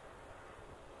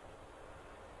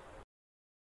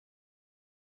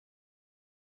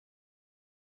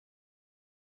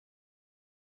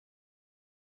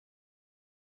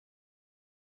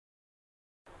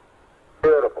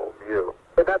 Beautiful view.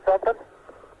 Isn't that something?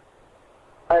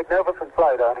 Magnificent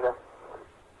flight out here.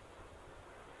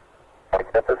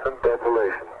 Magnificent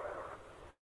desolation.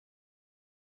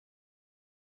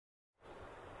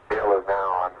 Neil is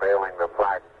now unveiling the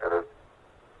plaque that is.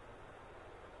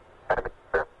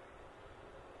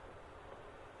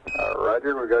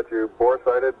 Roger, we got you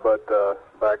bore-sighted, but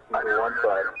back to one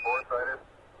side. Bore-sighted.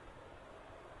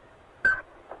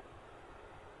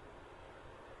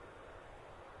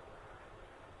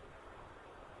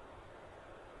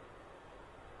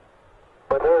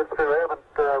 For those who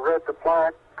haven't read the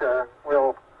plaque,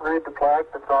 we'll read the plaque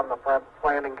that's on the front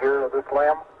landing gear of this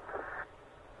limb.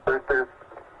 There's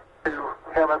 2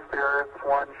 hemispheres,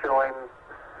 one showing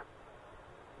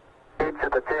each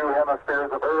of the 2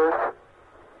 hemispheres of Earth.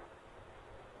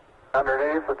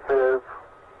 Underneath it says,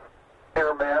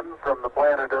 "Here men from the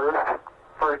planet Earth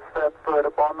first set foot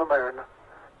upon the moon,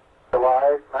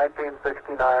 July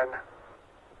 1969,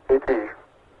 AT.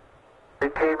 We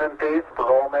came in peace for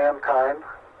all mankind."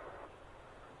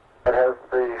 It has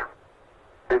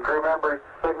the crew members'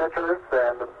 signatures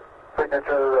and the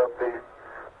signature of the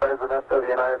President of the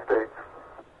United States.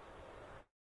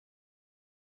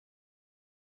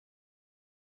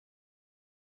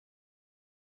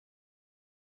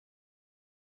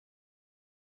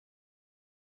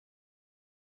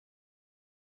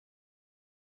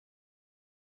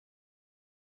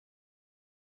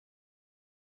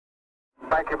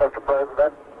 Thank you, Mr.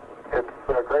 President. It's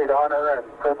a great honor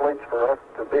and privilege for us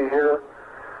to be here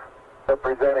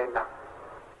representing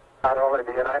not only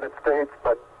the United States,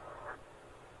 but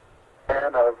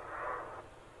men of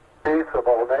peace of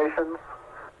all nations,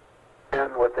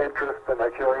 men with interest and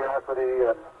a curiosity,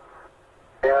 and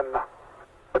men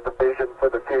with a vision for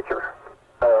the future.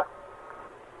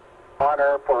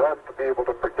 Honor for us to be able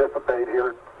to participate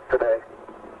here today.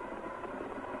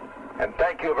 And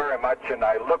thank you very much, and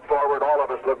I look forward, all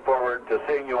of us look forward to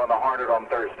seeing you on the Hornet on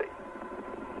Thursday.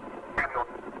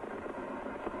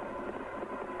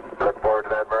 Look forward to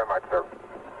that very much, sir.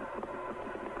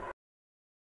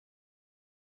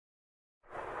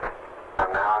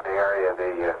 I'm now in the area of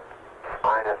the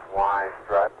 -Y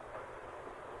strut.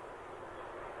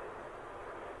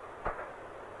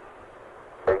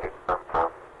 Taking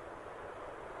some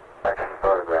action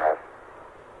photographs.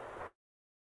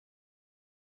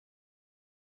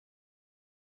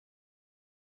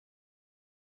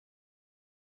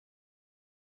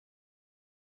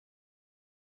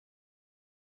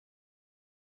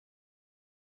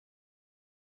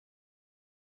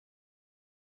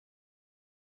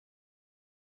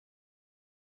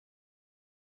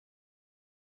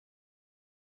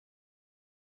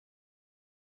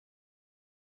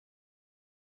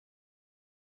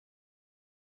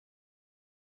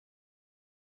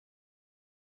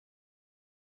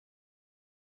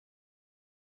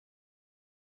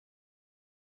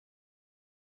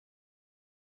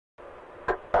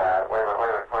 Wait a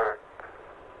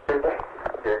minute.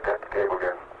 Here, got the cable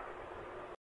here.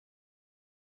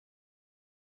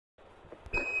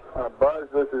 Buzz,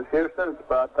 this is Houston. It's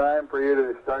about time for you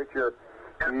to start your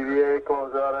EVA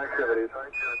closeout activities.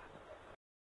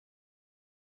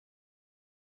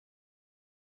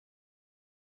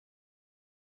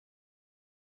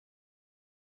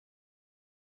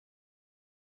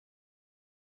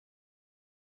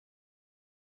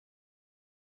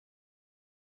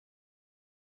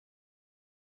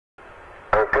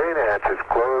 Okay, the hatch is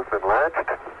closed and latched.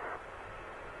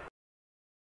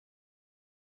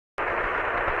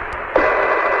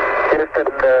 Houston,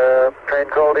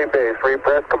 Tranquility Base,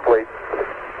 repress complete.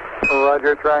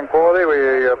 Roger, Tranquility.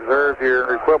 We observed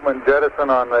your equipment jettison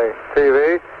on the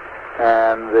TV,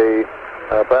 and the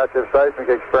passive seismic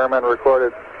experiment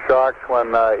recorded shocks when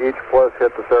each plus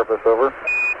hit the surface. Over.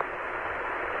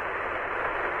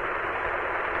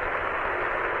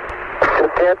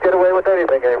 Just can't get away with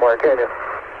anything anymore, can you?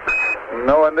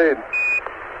 No, indeed.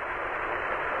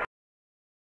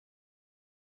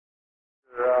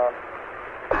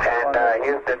 And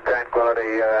Houston,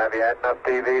 Tranquility, have you had enough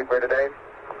TV for today?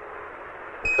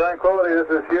 Tranquility, this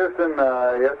is Houston.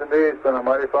 Yes, indeed. It's been a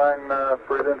mighty fine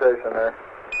presentation there.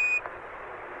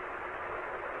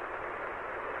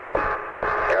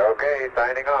 Okay,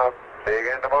 signing off. See you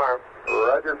again tomorrow.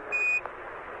 Roger.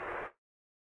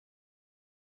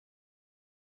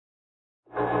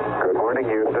 Good morning,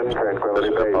 Houston. Tranquility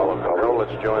This is Base. Apollo Control.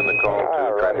 Let's join the call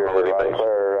to Tranquility Base.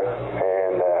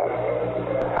 And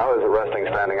how is it resting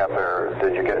standing up there?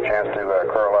 Did you get a chance to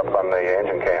curl up on the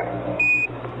engine can?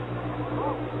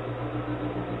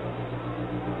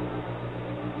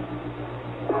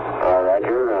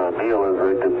 Roger. Neil has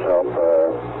rigged himself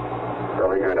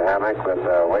really good hammock with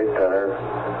a weight tether,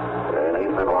 and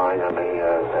he's been lying on the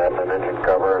admin engine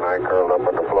cover, and I curled up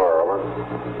on the floor. Over.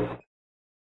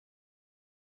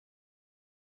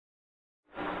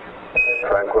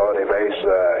 Tranquility Base,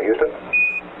 Houston.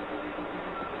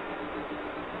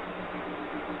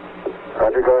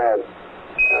 Roger, go ahead.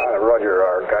 Roger,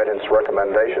 our guidance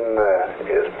recommendation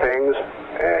is pings,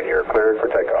 and you're cleared for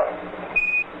takeoff.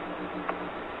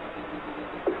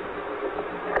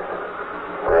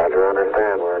 Roger,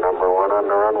 understand. We're number 1 on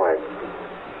the runway.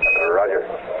 Roger.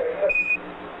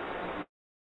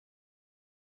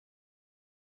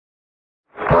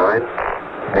 Nine,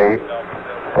 8,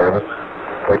 7,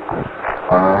 6,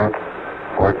 5,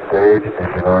 port stage,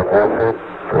 engine arm exit,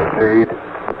 proceed.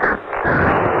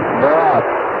 Stop!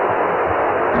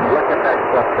 Look at that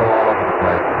stuff go all over the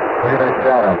place. Look at that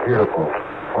shadow, beautiful.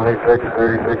 26,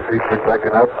 36 feet per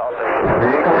second up.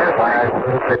 Speed, 5,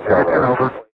 little pitch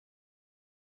over.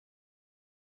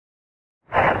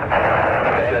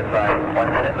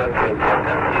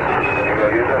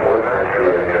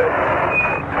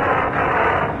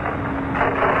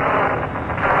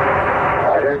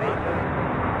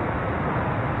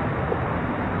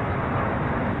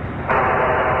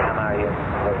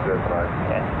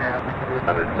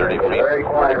 Very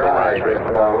quiet ride. A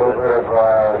little bit of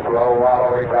slow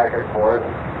wallowing back and forth.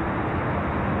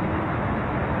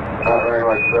 Not very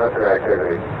much thruster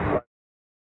activity.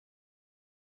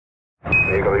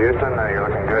 Eagle Houston, you're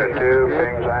looking good at 2.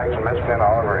 Pings, action, misspin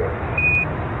all over it.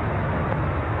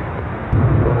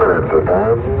 That's a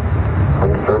time,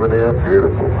 170,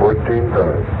 beautiful, 14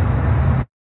 times.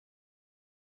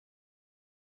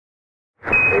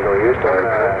 Eagle Houston,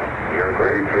 you're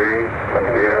 33,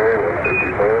 FDI,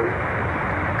 155.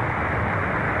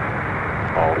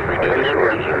 All three data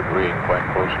sources are agreeing quite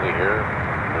closely here.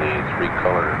 The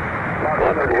three-color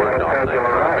board on the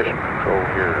mission control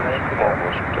here is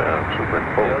almost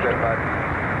superimposed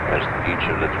as each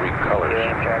of the three colors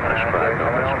are described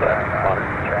on this graphic plotter.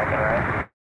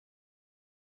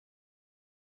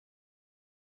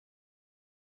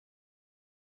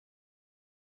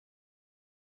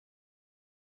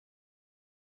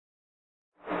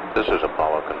 This is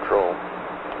Apollo control.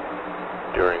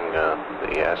 During the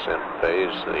ascent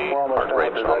phase, the heart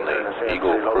rates on the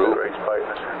Eagle crew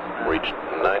reached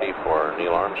 90 for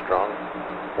Neil Armstrong,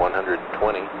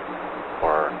 120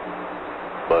 for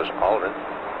Buzz Aldrin.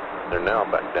 They're now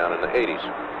back down in the 80s.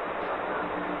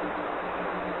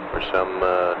 For some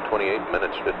 28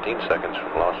 minutes, 15 seconds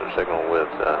from loss of signal with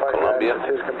Columbia,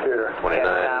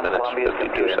 29 minutes,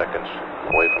 52 seconds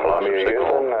away from loss of signal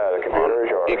on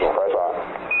Eagle.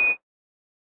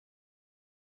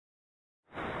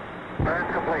 Burn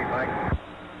complete, Mike.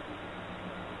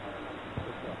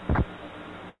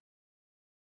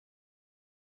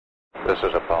 This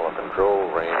is Apollo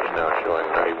control, range now showing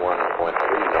 91.3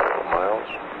 nautical miles.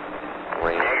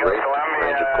 Range rate,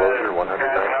 range of closure 119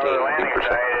 feet per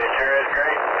second. It sure is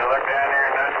great. You look down here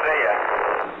and not see you.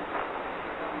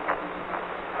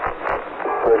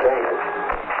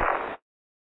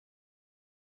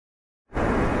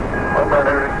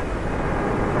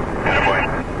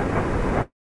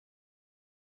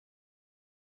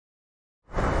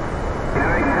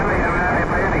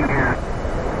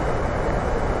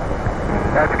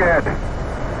 That's good.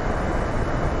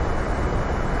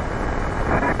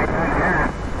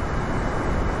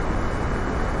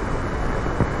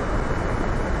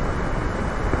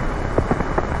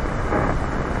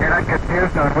 You're not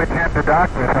confused on which end to dock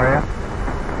with, are you?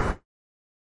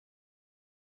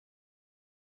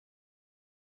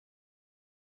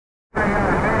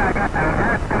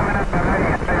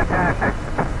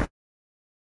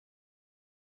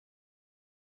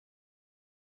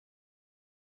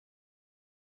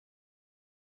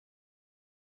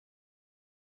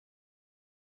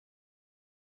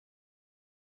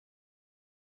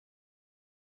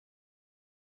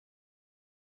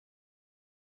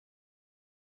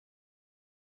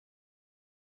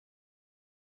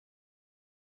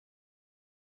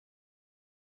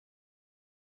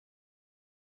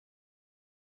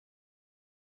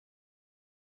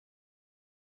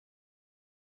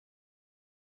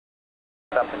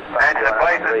 Imagine the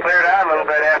place is cleared out a little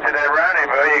bit after that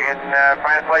rendezvous. You can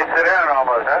find a place to sit down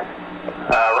almost, huh?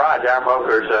 Raj, our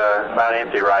motor's about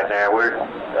empty right now. We're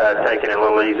taking it a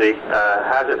little easy.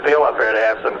 How's it feel up there to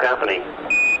have some company?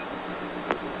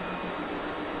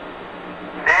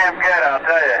 Damn good, I'll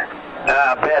tell you.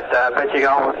 I bet you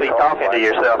can almost be talking to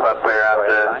yourself up there out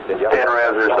 10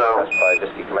 revs or so.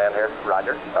 Just keep command here.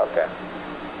 Roger. Okay.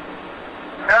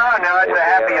 No, it's a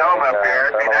happy home up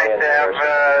here. It'd be nice to have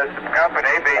some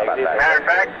company. Matter of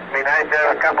fact, it'd be nice to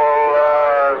have a couple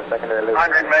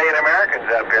 100 million Americans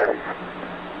up here.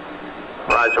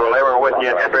 Raj, well, they were with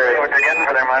you in spirit. See what they're getting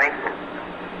for their money.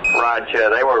 Raj,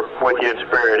 they were with you in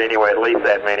spirit anyway, at least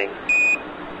that many.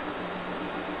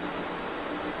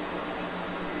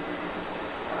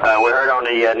 We heard on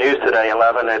the news today,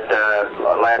 11, that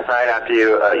last night after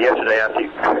you, yesterday after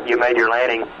you made your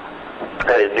landing,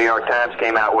 the New York Times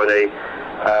came out with a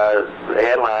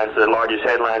headlines, the largest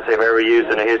headlines they've ever used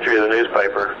in the history of the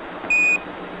newspaper.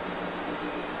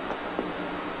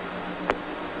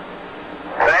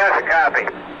 Send us a copy.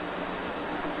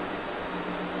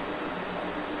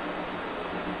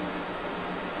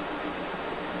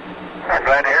 I'm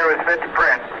glad to hear it was fit to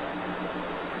print.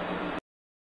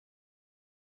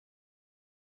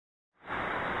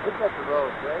 Look at the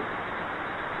road, right?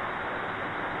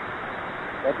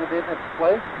 That's what in its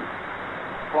place?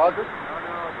 Closet? No,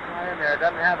 it's not in there. It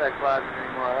doesn't have that closet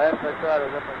anymore. Last I saw it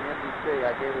was up on the NBC. I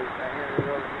handed it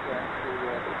over to you guys to,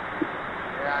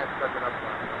 yeah, I stuck it up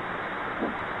on it.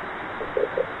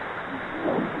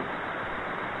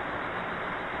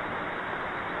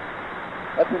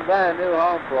 That's been buying a new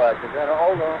home for us. We've got an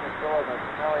old home in store, but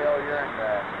smelly old urine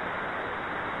bag.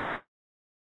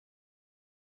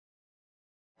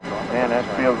 Man, that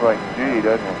feels like G,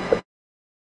 doesn't it?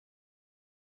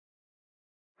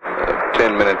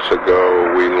 10 minutes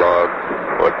ago, we logged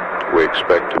what we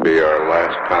expect to be our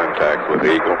last contact with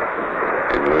Eagle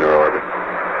in lunar orbit.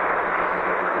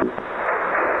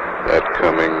 That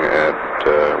coming at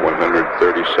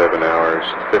 137 hours,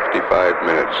 55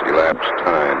 minutes elapsed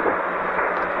time.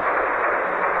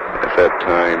 At that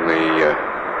time, the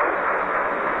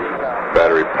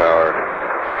battery power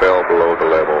fell below the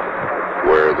level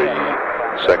where the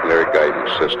secondary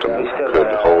guidance system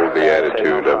could hold the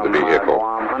attitude of the vehicle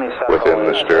within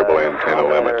the steerable antenna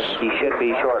limits. He should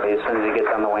be shortly as soon as he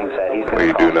gets on the wing set.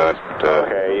 We do not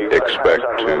expect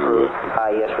to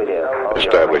yes, we do.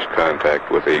 establish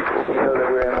contact with Eagle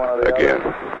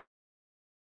again.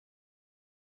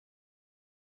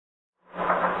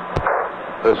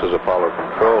 This is Apollo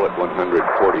Control at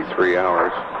 143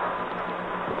 hours.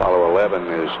 Apollo 11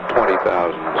 is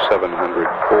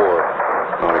 20,704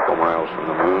 nautical miles from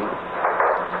the moon.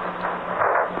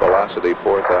 Velocity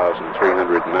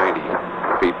 4,390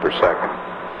 feet per second.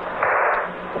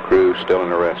 Crew still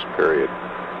in a rest period.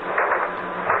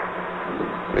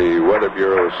 The Weather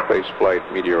Bureau's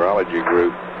Spaceflight Meteorology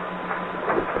Group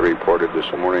reported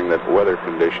this morning that weather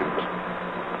conditions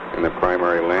in the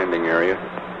primary landing area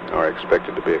are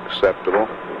expected to be acceptable.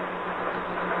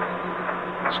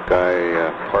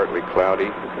 Sky partly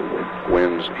cloudy,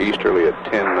 winds easterly at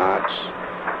 10 knots,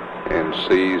 and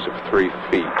seas of 3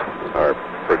 feet are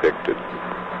predicted.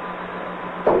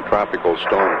 Tropical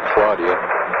storm Claudia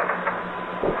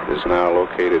is now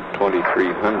located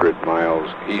 2,300 miles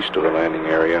east of the landing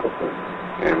area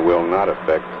and will not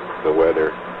affect the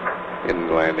weather in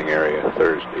the landing area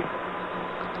Thursday.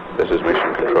 This is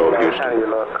Mission Control, Houston.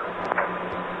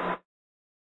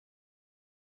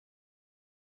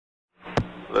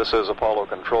 This is Apollo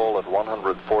Control at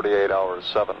 148 hours,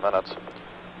 7 minutes.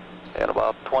 In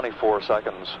about 24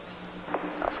 seconds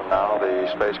from now, the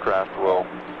spacecraft will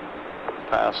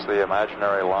pass the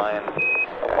imaginary line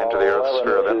into the Earth's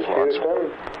sphere of influence.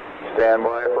 Houston, stand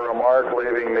by for a mark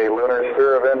leaving the lunar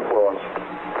sphere of influence.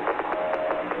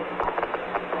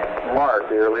 Mark,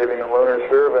 you're leaving the lunar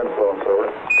sphere of influence, over.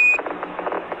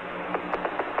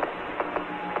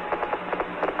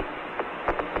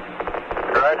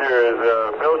 Roger, is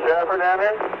Bill Schaffer down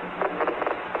there?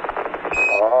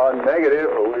 Negative,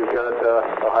 but we've got a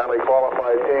highly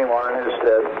qualified team on in his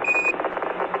stead.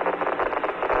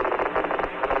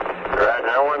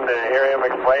 Roger, I wanted to hear him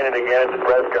explain it again at the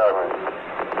press conference.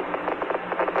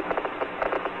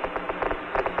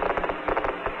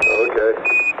 Okay.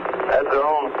 That's the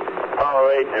old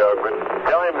Apollo 8 joke, but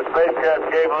tell him the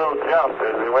spacecraft gave a little jump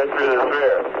as we went through the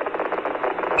sphere.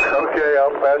 Okay,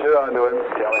 I'll pass it on to him.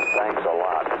 Tell him thanks a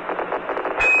lot.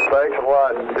 Thanks a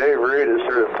lot. And Dave Reed is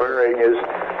sort of burying his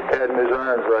head in his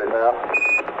arms right now.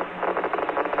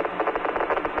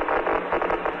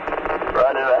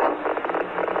 Roger that.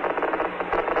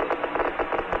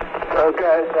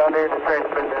 Okay, down here in the train's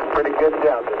been doing a pretty good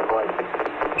job this morning.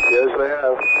 Yes, they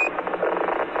have.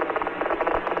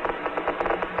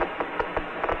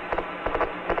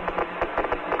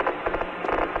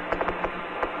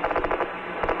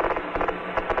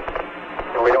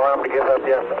 We don't want them to give up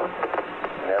yet, though.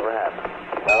 Never happened.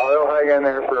 No, they'll hang in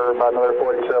there for about another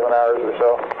 47 hours or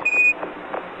so.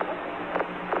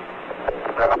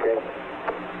 Okay.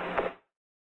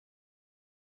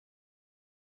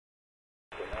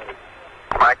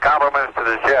 My compliments to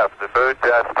the chef. The food's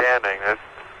outstanding. This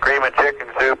cream and chicken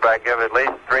soup, I give at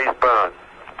least 3 spoons.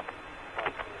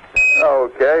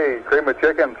 Okay, cream of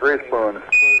chicken, 3 spoons.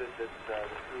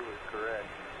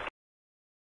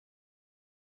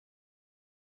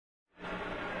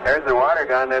 Here's the water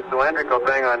gun. This cylindrical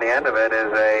thing on the end of it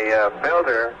is a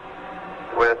filter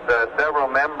with several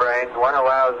membranes. One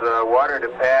allows water to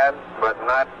pass, but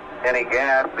not any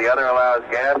gas. The other allows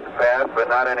gas to pass, but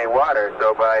not any water.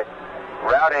 So by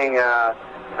routing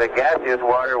the gaseous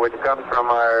water, which comes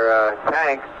from our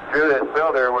tank, through this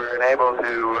filter, we're enabled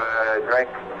to drink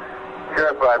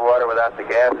purified water without the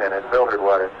gas in it, filtered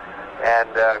water.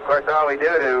 And, of course, all we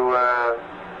do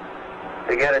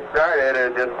to get it started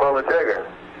is just pull the trigger.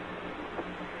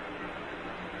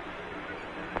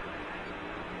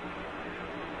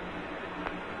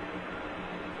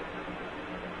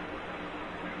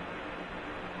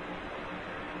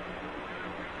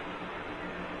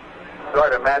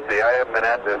 Sort of messy. I haven't been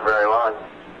at this very long.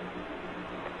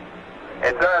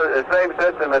 It's the same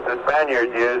system that the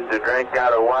Spaniards used to drink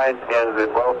out of wineskins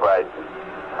at bullfights.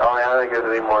 Only I think this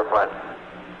is even more fun.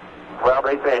 Well,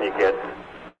 they paying you, kids.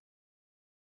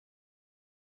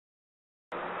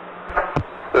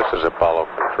 This is Apollo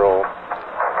Control.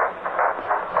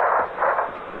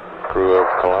 Crew of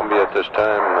Columbia at this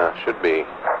time should be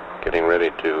getting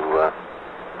ready to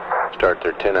start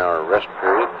their 10-hour rest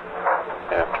period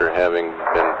after having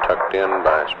been tucked in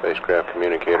by spacecraft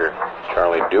communicator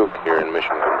Charlie Duke here in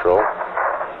Mission Control.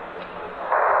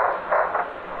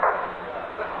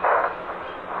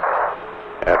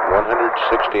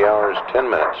 record 60 hours, 10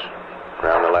 minutes.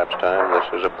 Ground elapsed time, this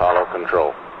is Apollo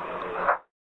Control.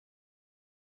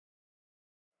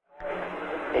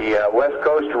 The West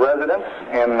Coast residents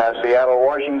in Seattle,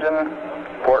 Washington,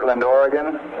 Portland,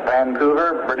 Oregon,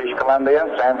 Vancouver, British Columbia,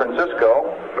 San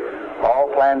Francisco,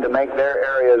 all plan to make their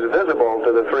areas visible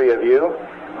to the three of you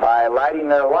by lighting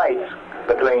their lights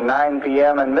between 9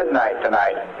 p.m. and midnight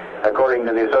tonight, according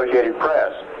to the Associated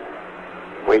Press.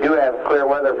 We do have clear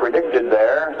weather predicted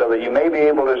there, so that you may be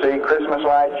able to see Christmas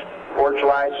lights, porch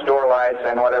lights, store lights,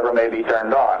 and whatever may be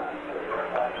turned on.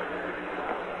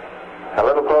 A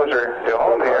little closer to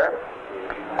home here,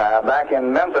 back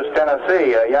in Memphis,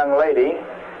 Tennessee, a young lady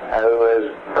who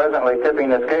is presently tipping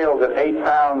the scales at 8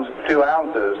 pounds, 2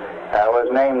 ounces, was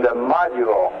named a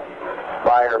module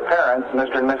by her parents,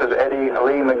 Mr. and Mrs. Eddie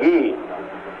Lee McGee.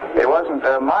 It wasn't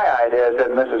my idea,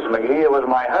 said Mrs. McGee, it was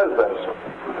my husband's.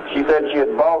 She said she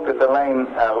had balked at the name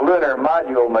Lunar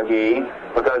Module McGee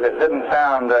because it didn't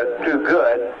sound too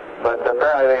good, but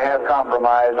apparently they have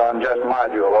compromised on just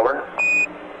module. Over.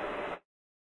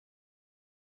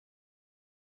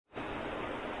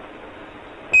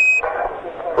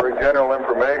 For general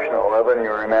information, 11,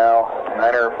 you are now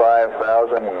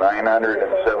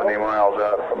 905,970 miles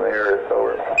out from the Earth.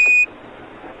 Over.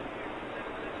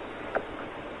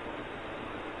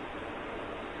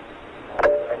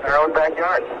 Your own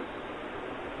backyard.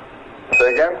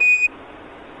 Say again?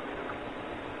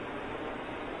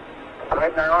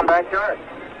 Right in our own backyard.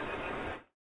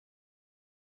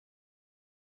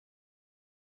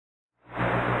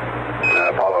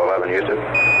 Apollo 11, Houston.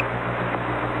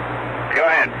 Go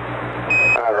ahead.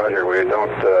 Roger, we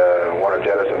don't want to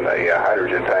jettison the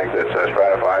hydrogen tank that's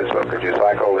stratified, so could you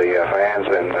cycle the fans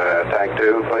in tank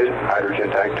 2, please? Hydrogen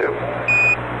tank 2.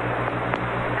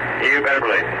 You better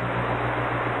believe.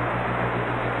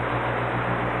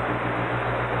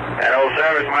 That old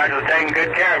service marshal's taking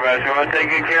good care of us. We want to take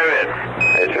good care of it.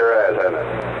 It sure has, hasn't it?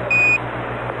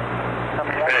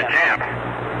 It's been a champ.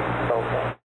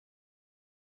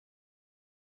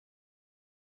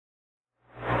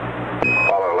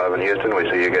 Apollo 11, Houston, we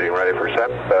see you getting ready for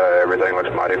SEP. Everything looks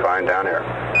mighty fine down here.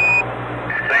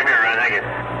 Same here, Ron. Thank you.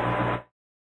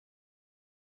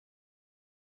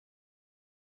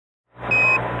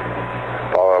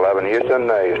 Apollo 11, Houston,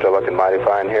 you're still looking mighty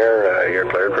fine here. You're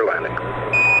cleared for landing.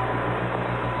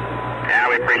 Yeah,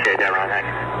 we appreciate that, Ron. Thanks.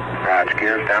 Right,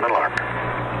 gears down alarm.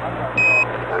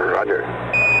 Roger.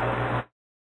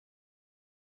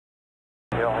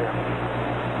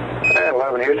 And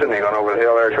 11 Houston, you're going over the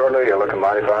hill there shortly. You're looking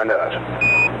mighty fine to us.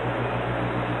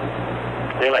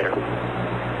 See you later.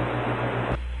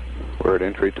 We're at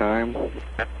entry time.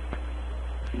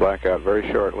 Blackout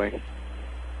very shortly.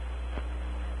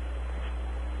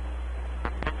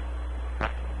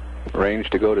 Range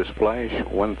to go to splash,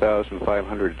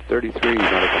 1,533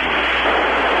 nautical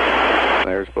miles.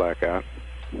 There's blackout.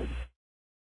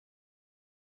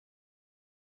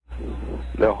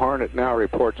 The Hornet now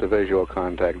reports a visual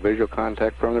contact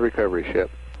from the recovery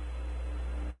ship.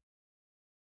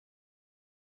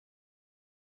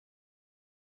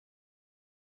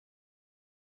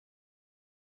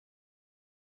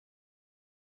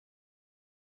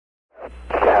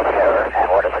 And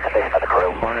what is the condition of the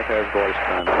crew? Hornet has voice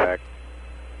contact.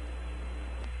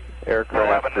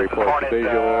 Aircraft reports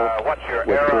visual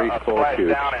with 3 full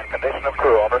shoots. Down and condition of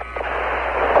crew, over.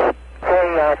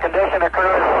 Okay, condition of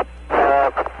crew,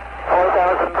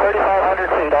 4,500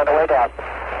 feet on the way down.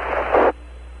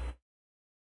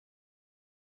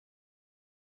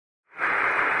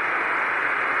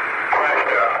 Flash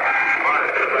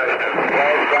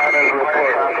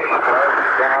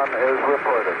down is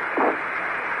reported.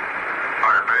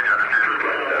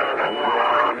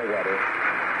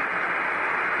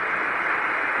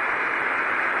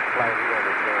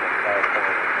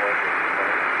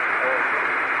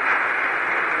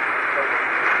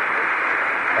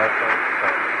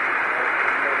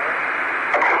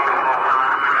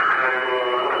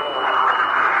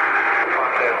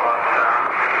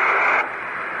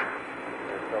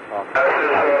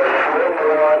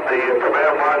 The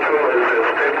command module is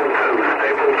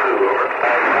stable 2, over.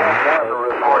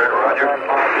 Reported, Roger.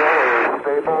 Module is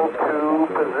stable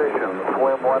 2 position.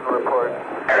 Swim 1 report.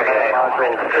 Module stable 2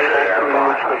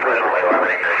 position.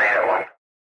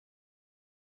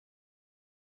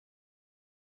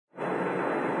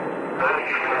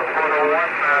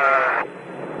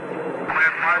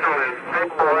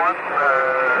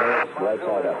 Lights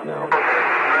light up now.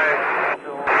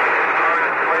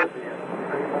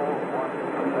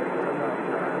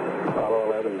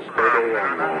 Apollo 11 stable 1.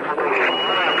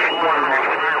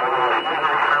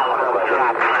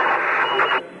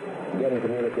 Getting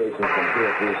communications from 2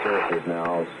 three sources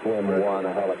now, Swim 1,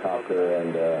 a helicopter,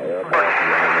 and Airborne 1,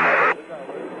 another.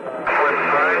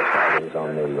 Sightings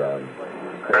on the...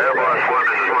 Airborne Swim,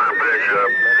 this is Winter Bridge.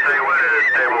 Say when it is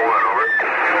stable 1, over.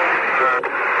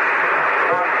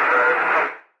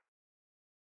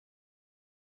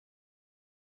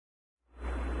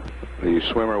 The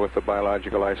swimmer with the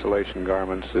biological isolation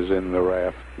garments is in the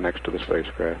raft next to the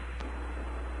spacecraft.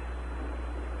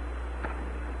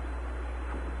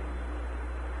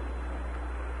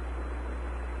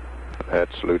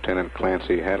 That's Lieutenant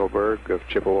Clancy Heidelberg of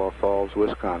Chippewa Falls,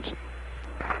 Wisconsin.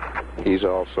 He's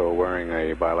also wearing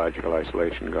a biological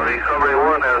isolation garment. Recovery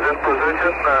 1 is in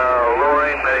position,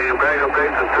 lowering the bag of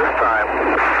base at this time.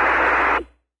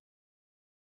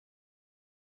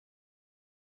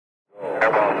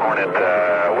 Airborne Hornet,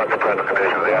 what's the present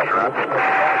condition of the astronaut?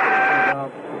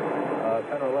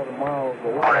 10 or 11 miles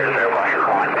away. Hornet is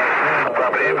Airborne.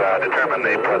 Affirmative, determine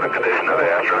the present condition of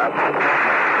the astronaut.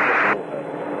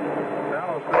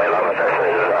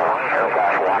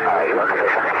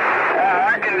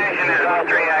 Our condition is all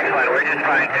three excellent. We're just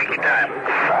fine. Take your time.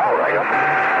 All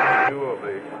right. Two of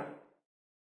the...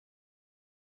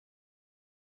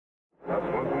 That's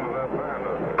one of that band.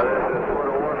 This is Port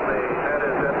 1. The head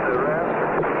is at the rest.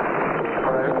 The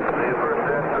first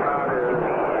astronaut is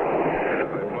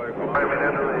climbing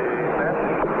into the net.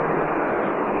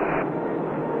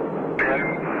 The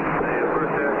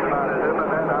first astronaut is in the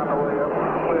net on the way up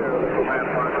clear of the command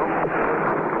module.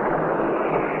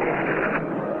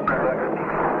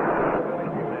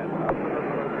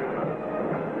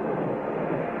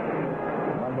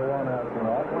 Number 1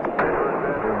 astronaut.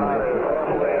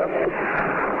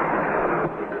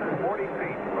 40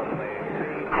 feet from the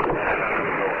sea.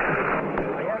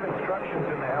 They have instructions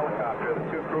in the helicopter, the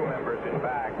two crew members in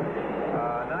back,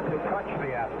 not to touch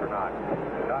the astronaut.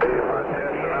 The first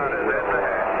astronaut is in the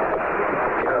net.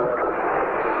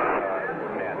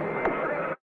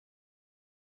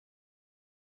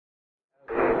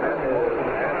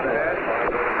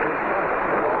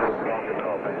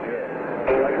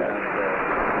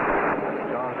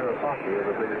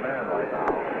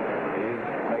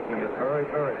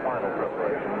 Very final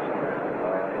preparations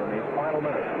in these final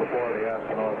minutes before the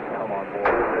astronauts come on board.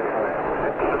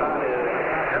 Astronaut is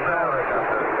in the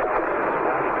helicopter.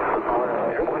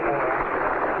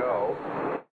 Go.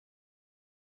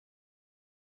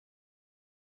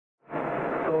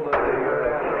 So that the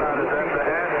astronaut is in the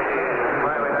head and he is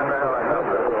climbing in the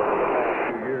helicopter. A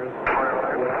few years will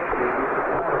actually be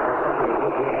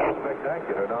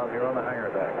spectacular down here on the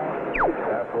hangar deck.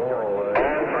 After all,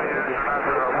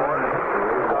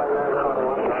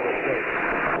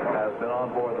 has been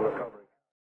on board the recovery.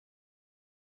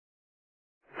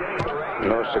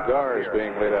 No cigars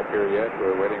being lit up here yet.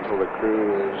 We're waiting till the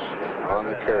crew is on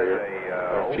the carrier.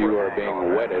 A few are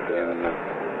being wetted in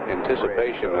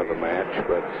anticipation of the match,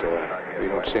 but we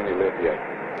don't see any lit yet.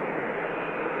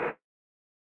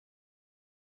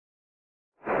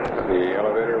 The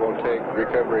elevator will take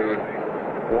Recovery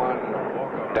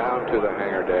 1 down to the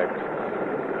hangar deck,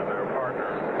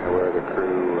 where the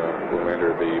crew will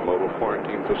enter the mobile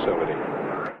quarantine facility.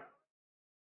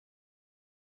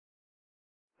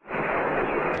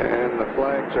 And the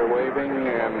flags are waving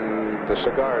and the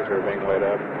cigars are being lit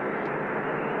up.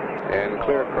 And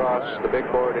clear across the big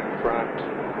board in front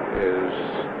is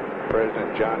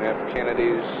President John F.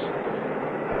 Kennedy's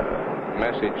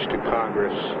message to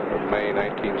Congress of May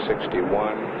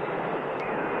 1961.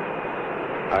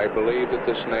 I believe that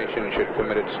this nation should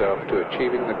commit itself to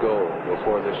achieving the goal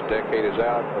before this decade is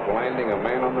out of landing a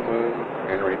man on the moon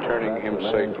and returning him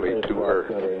safely to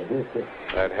Earth.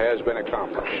 That has been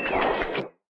accomplished.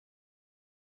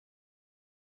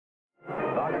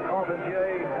 Dr.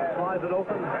 Carpentier slides it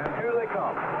open, and here they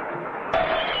come.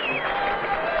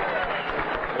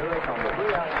 Here they come, the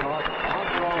three astronauts,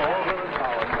 Armstrong, Aldrin, and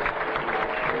Collins.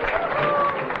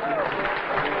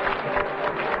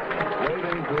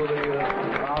 Waving to the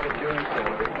crowd of cheering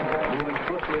facility, moving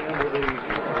swiftly into the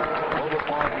mobile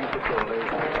quarantine facility.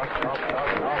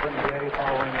 Carpentier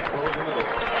following and closing the door.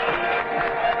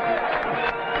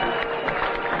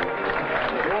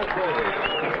 And the door closes.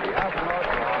 The astronauts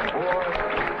are on board.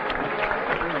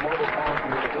 The mobile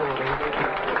quarantine facility. The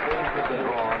curtains have been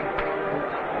drawn.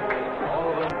 All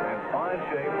of them in fine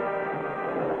shape,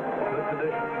 good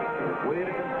condition,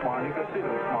 waiting and smiling. You can see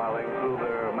them smiling through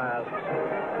their masks.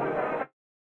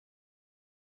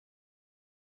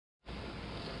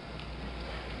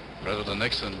 President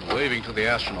Nixon waving to the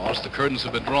astronauts. The curtains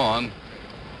have been drawn.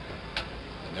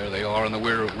 And there they are in the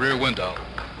rear window.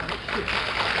 The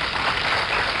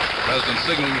President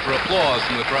signaling for applause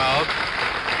from the crowd.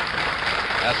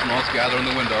 Astronauts gather in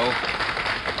the window.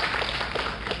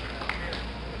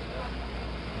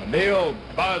 Neil,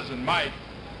 Buzz, and Mike,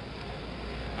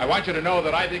 I want you to know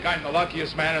that I think I'm the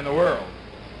luckiest man in the world.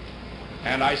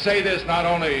 And I say this not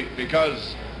only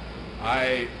because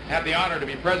I have the honor to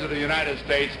be President of the United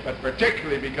States, but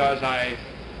particularly because I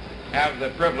have the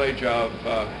privilege of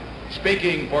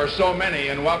speaking for so many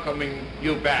and welcoming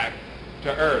you back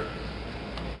to Earth.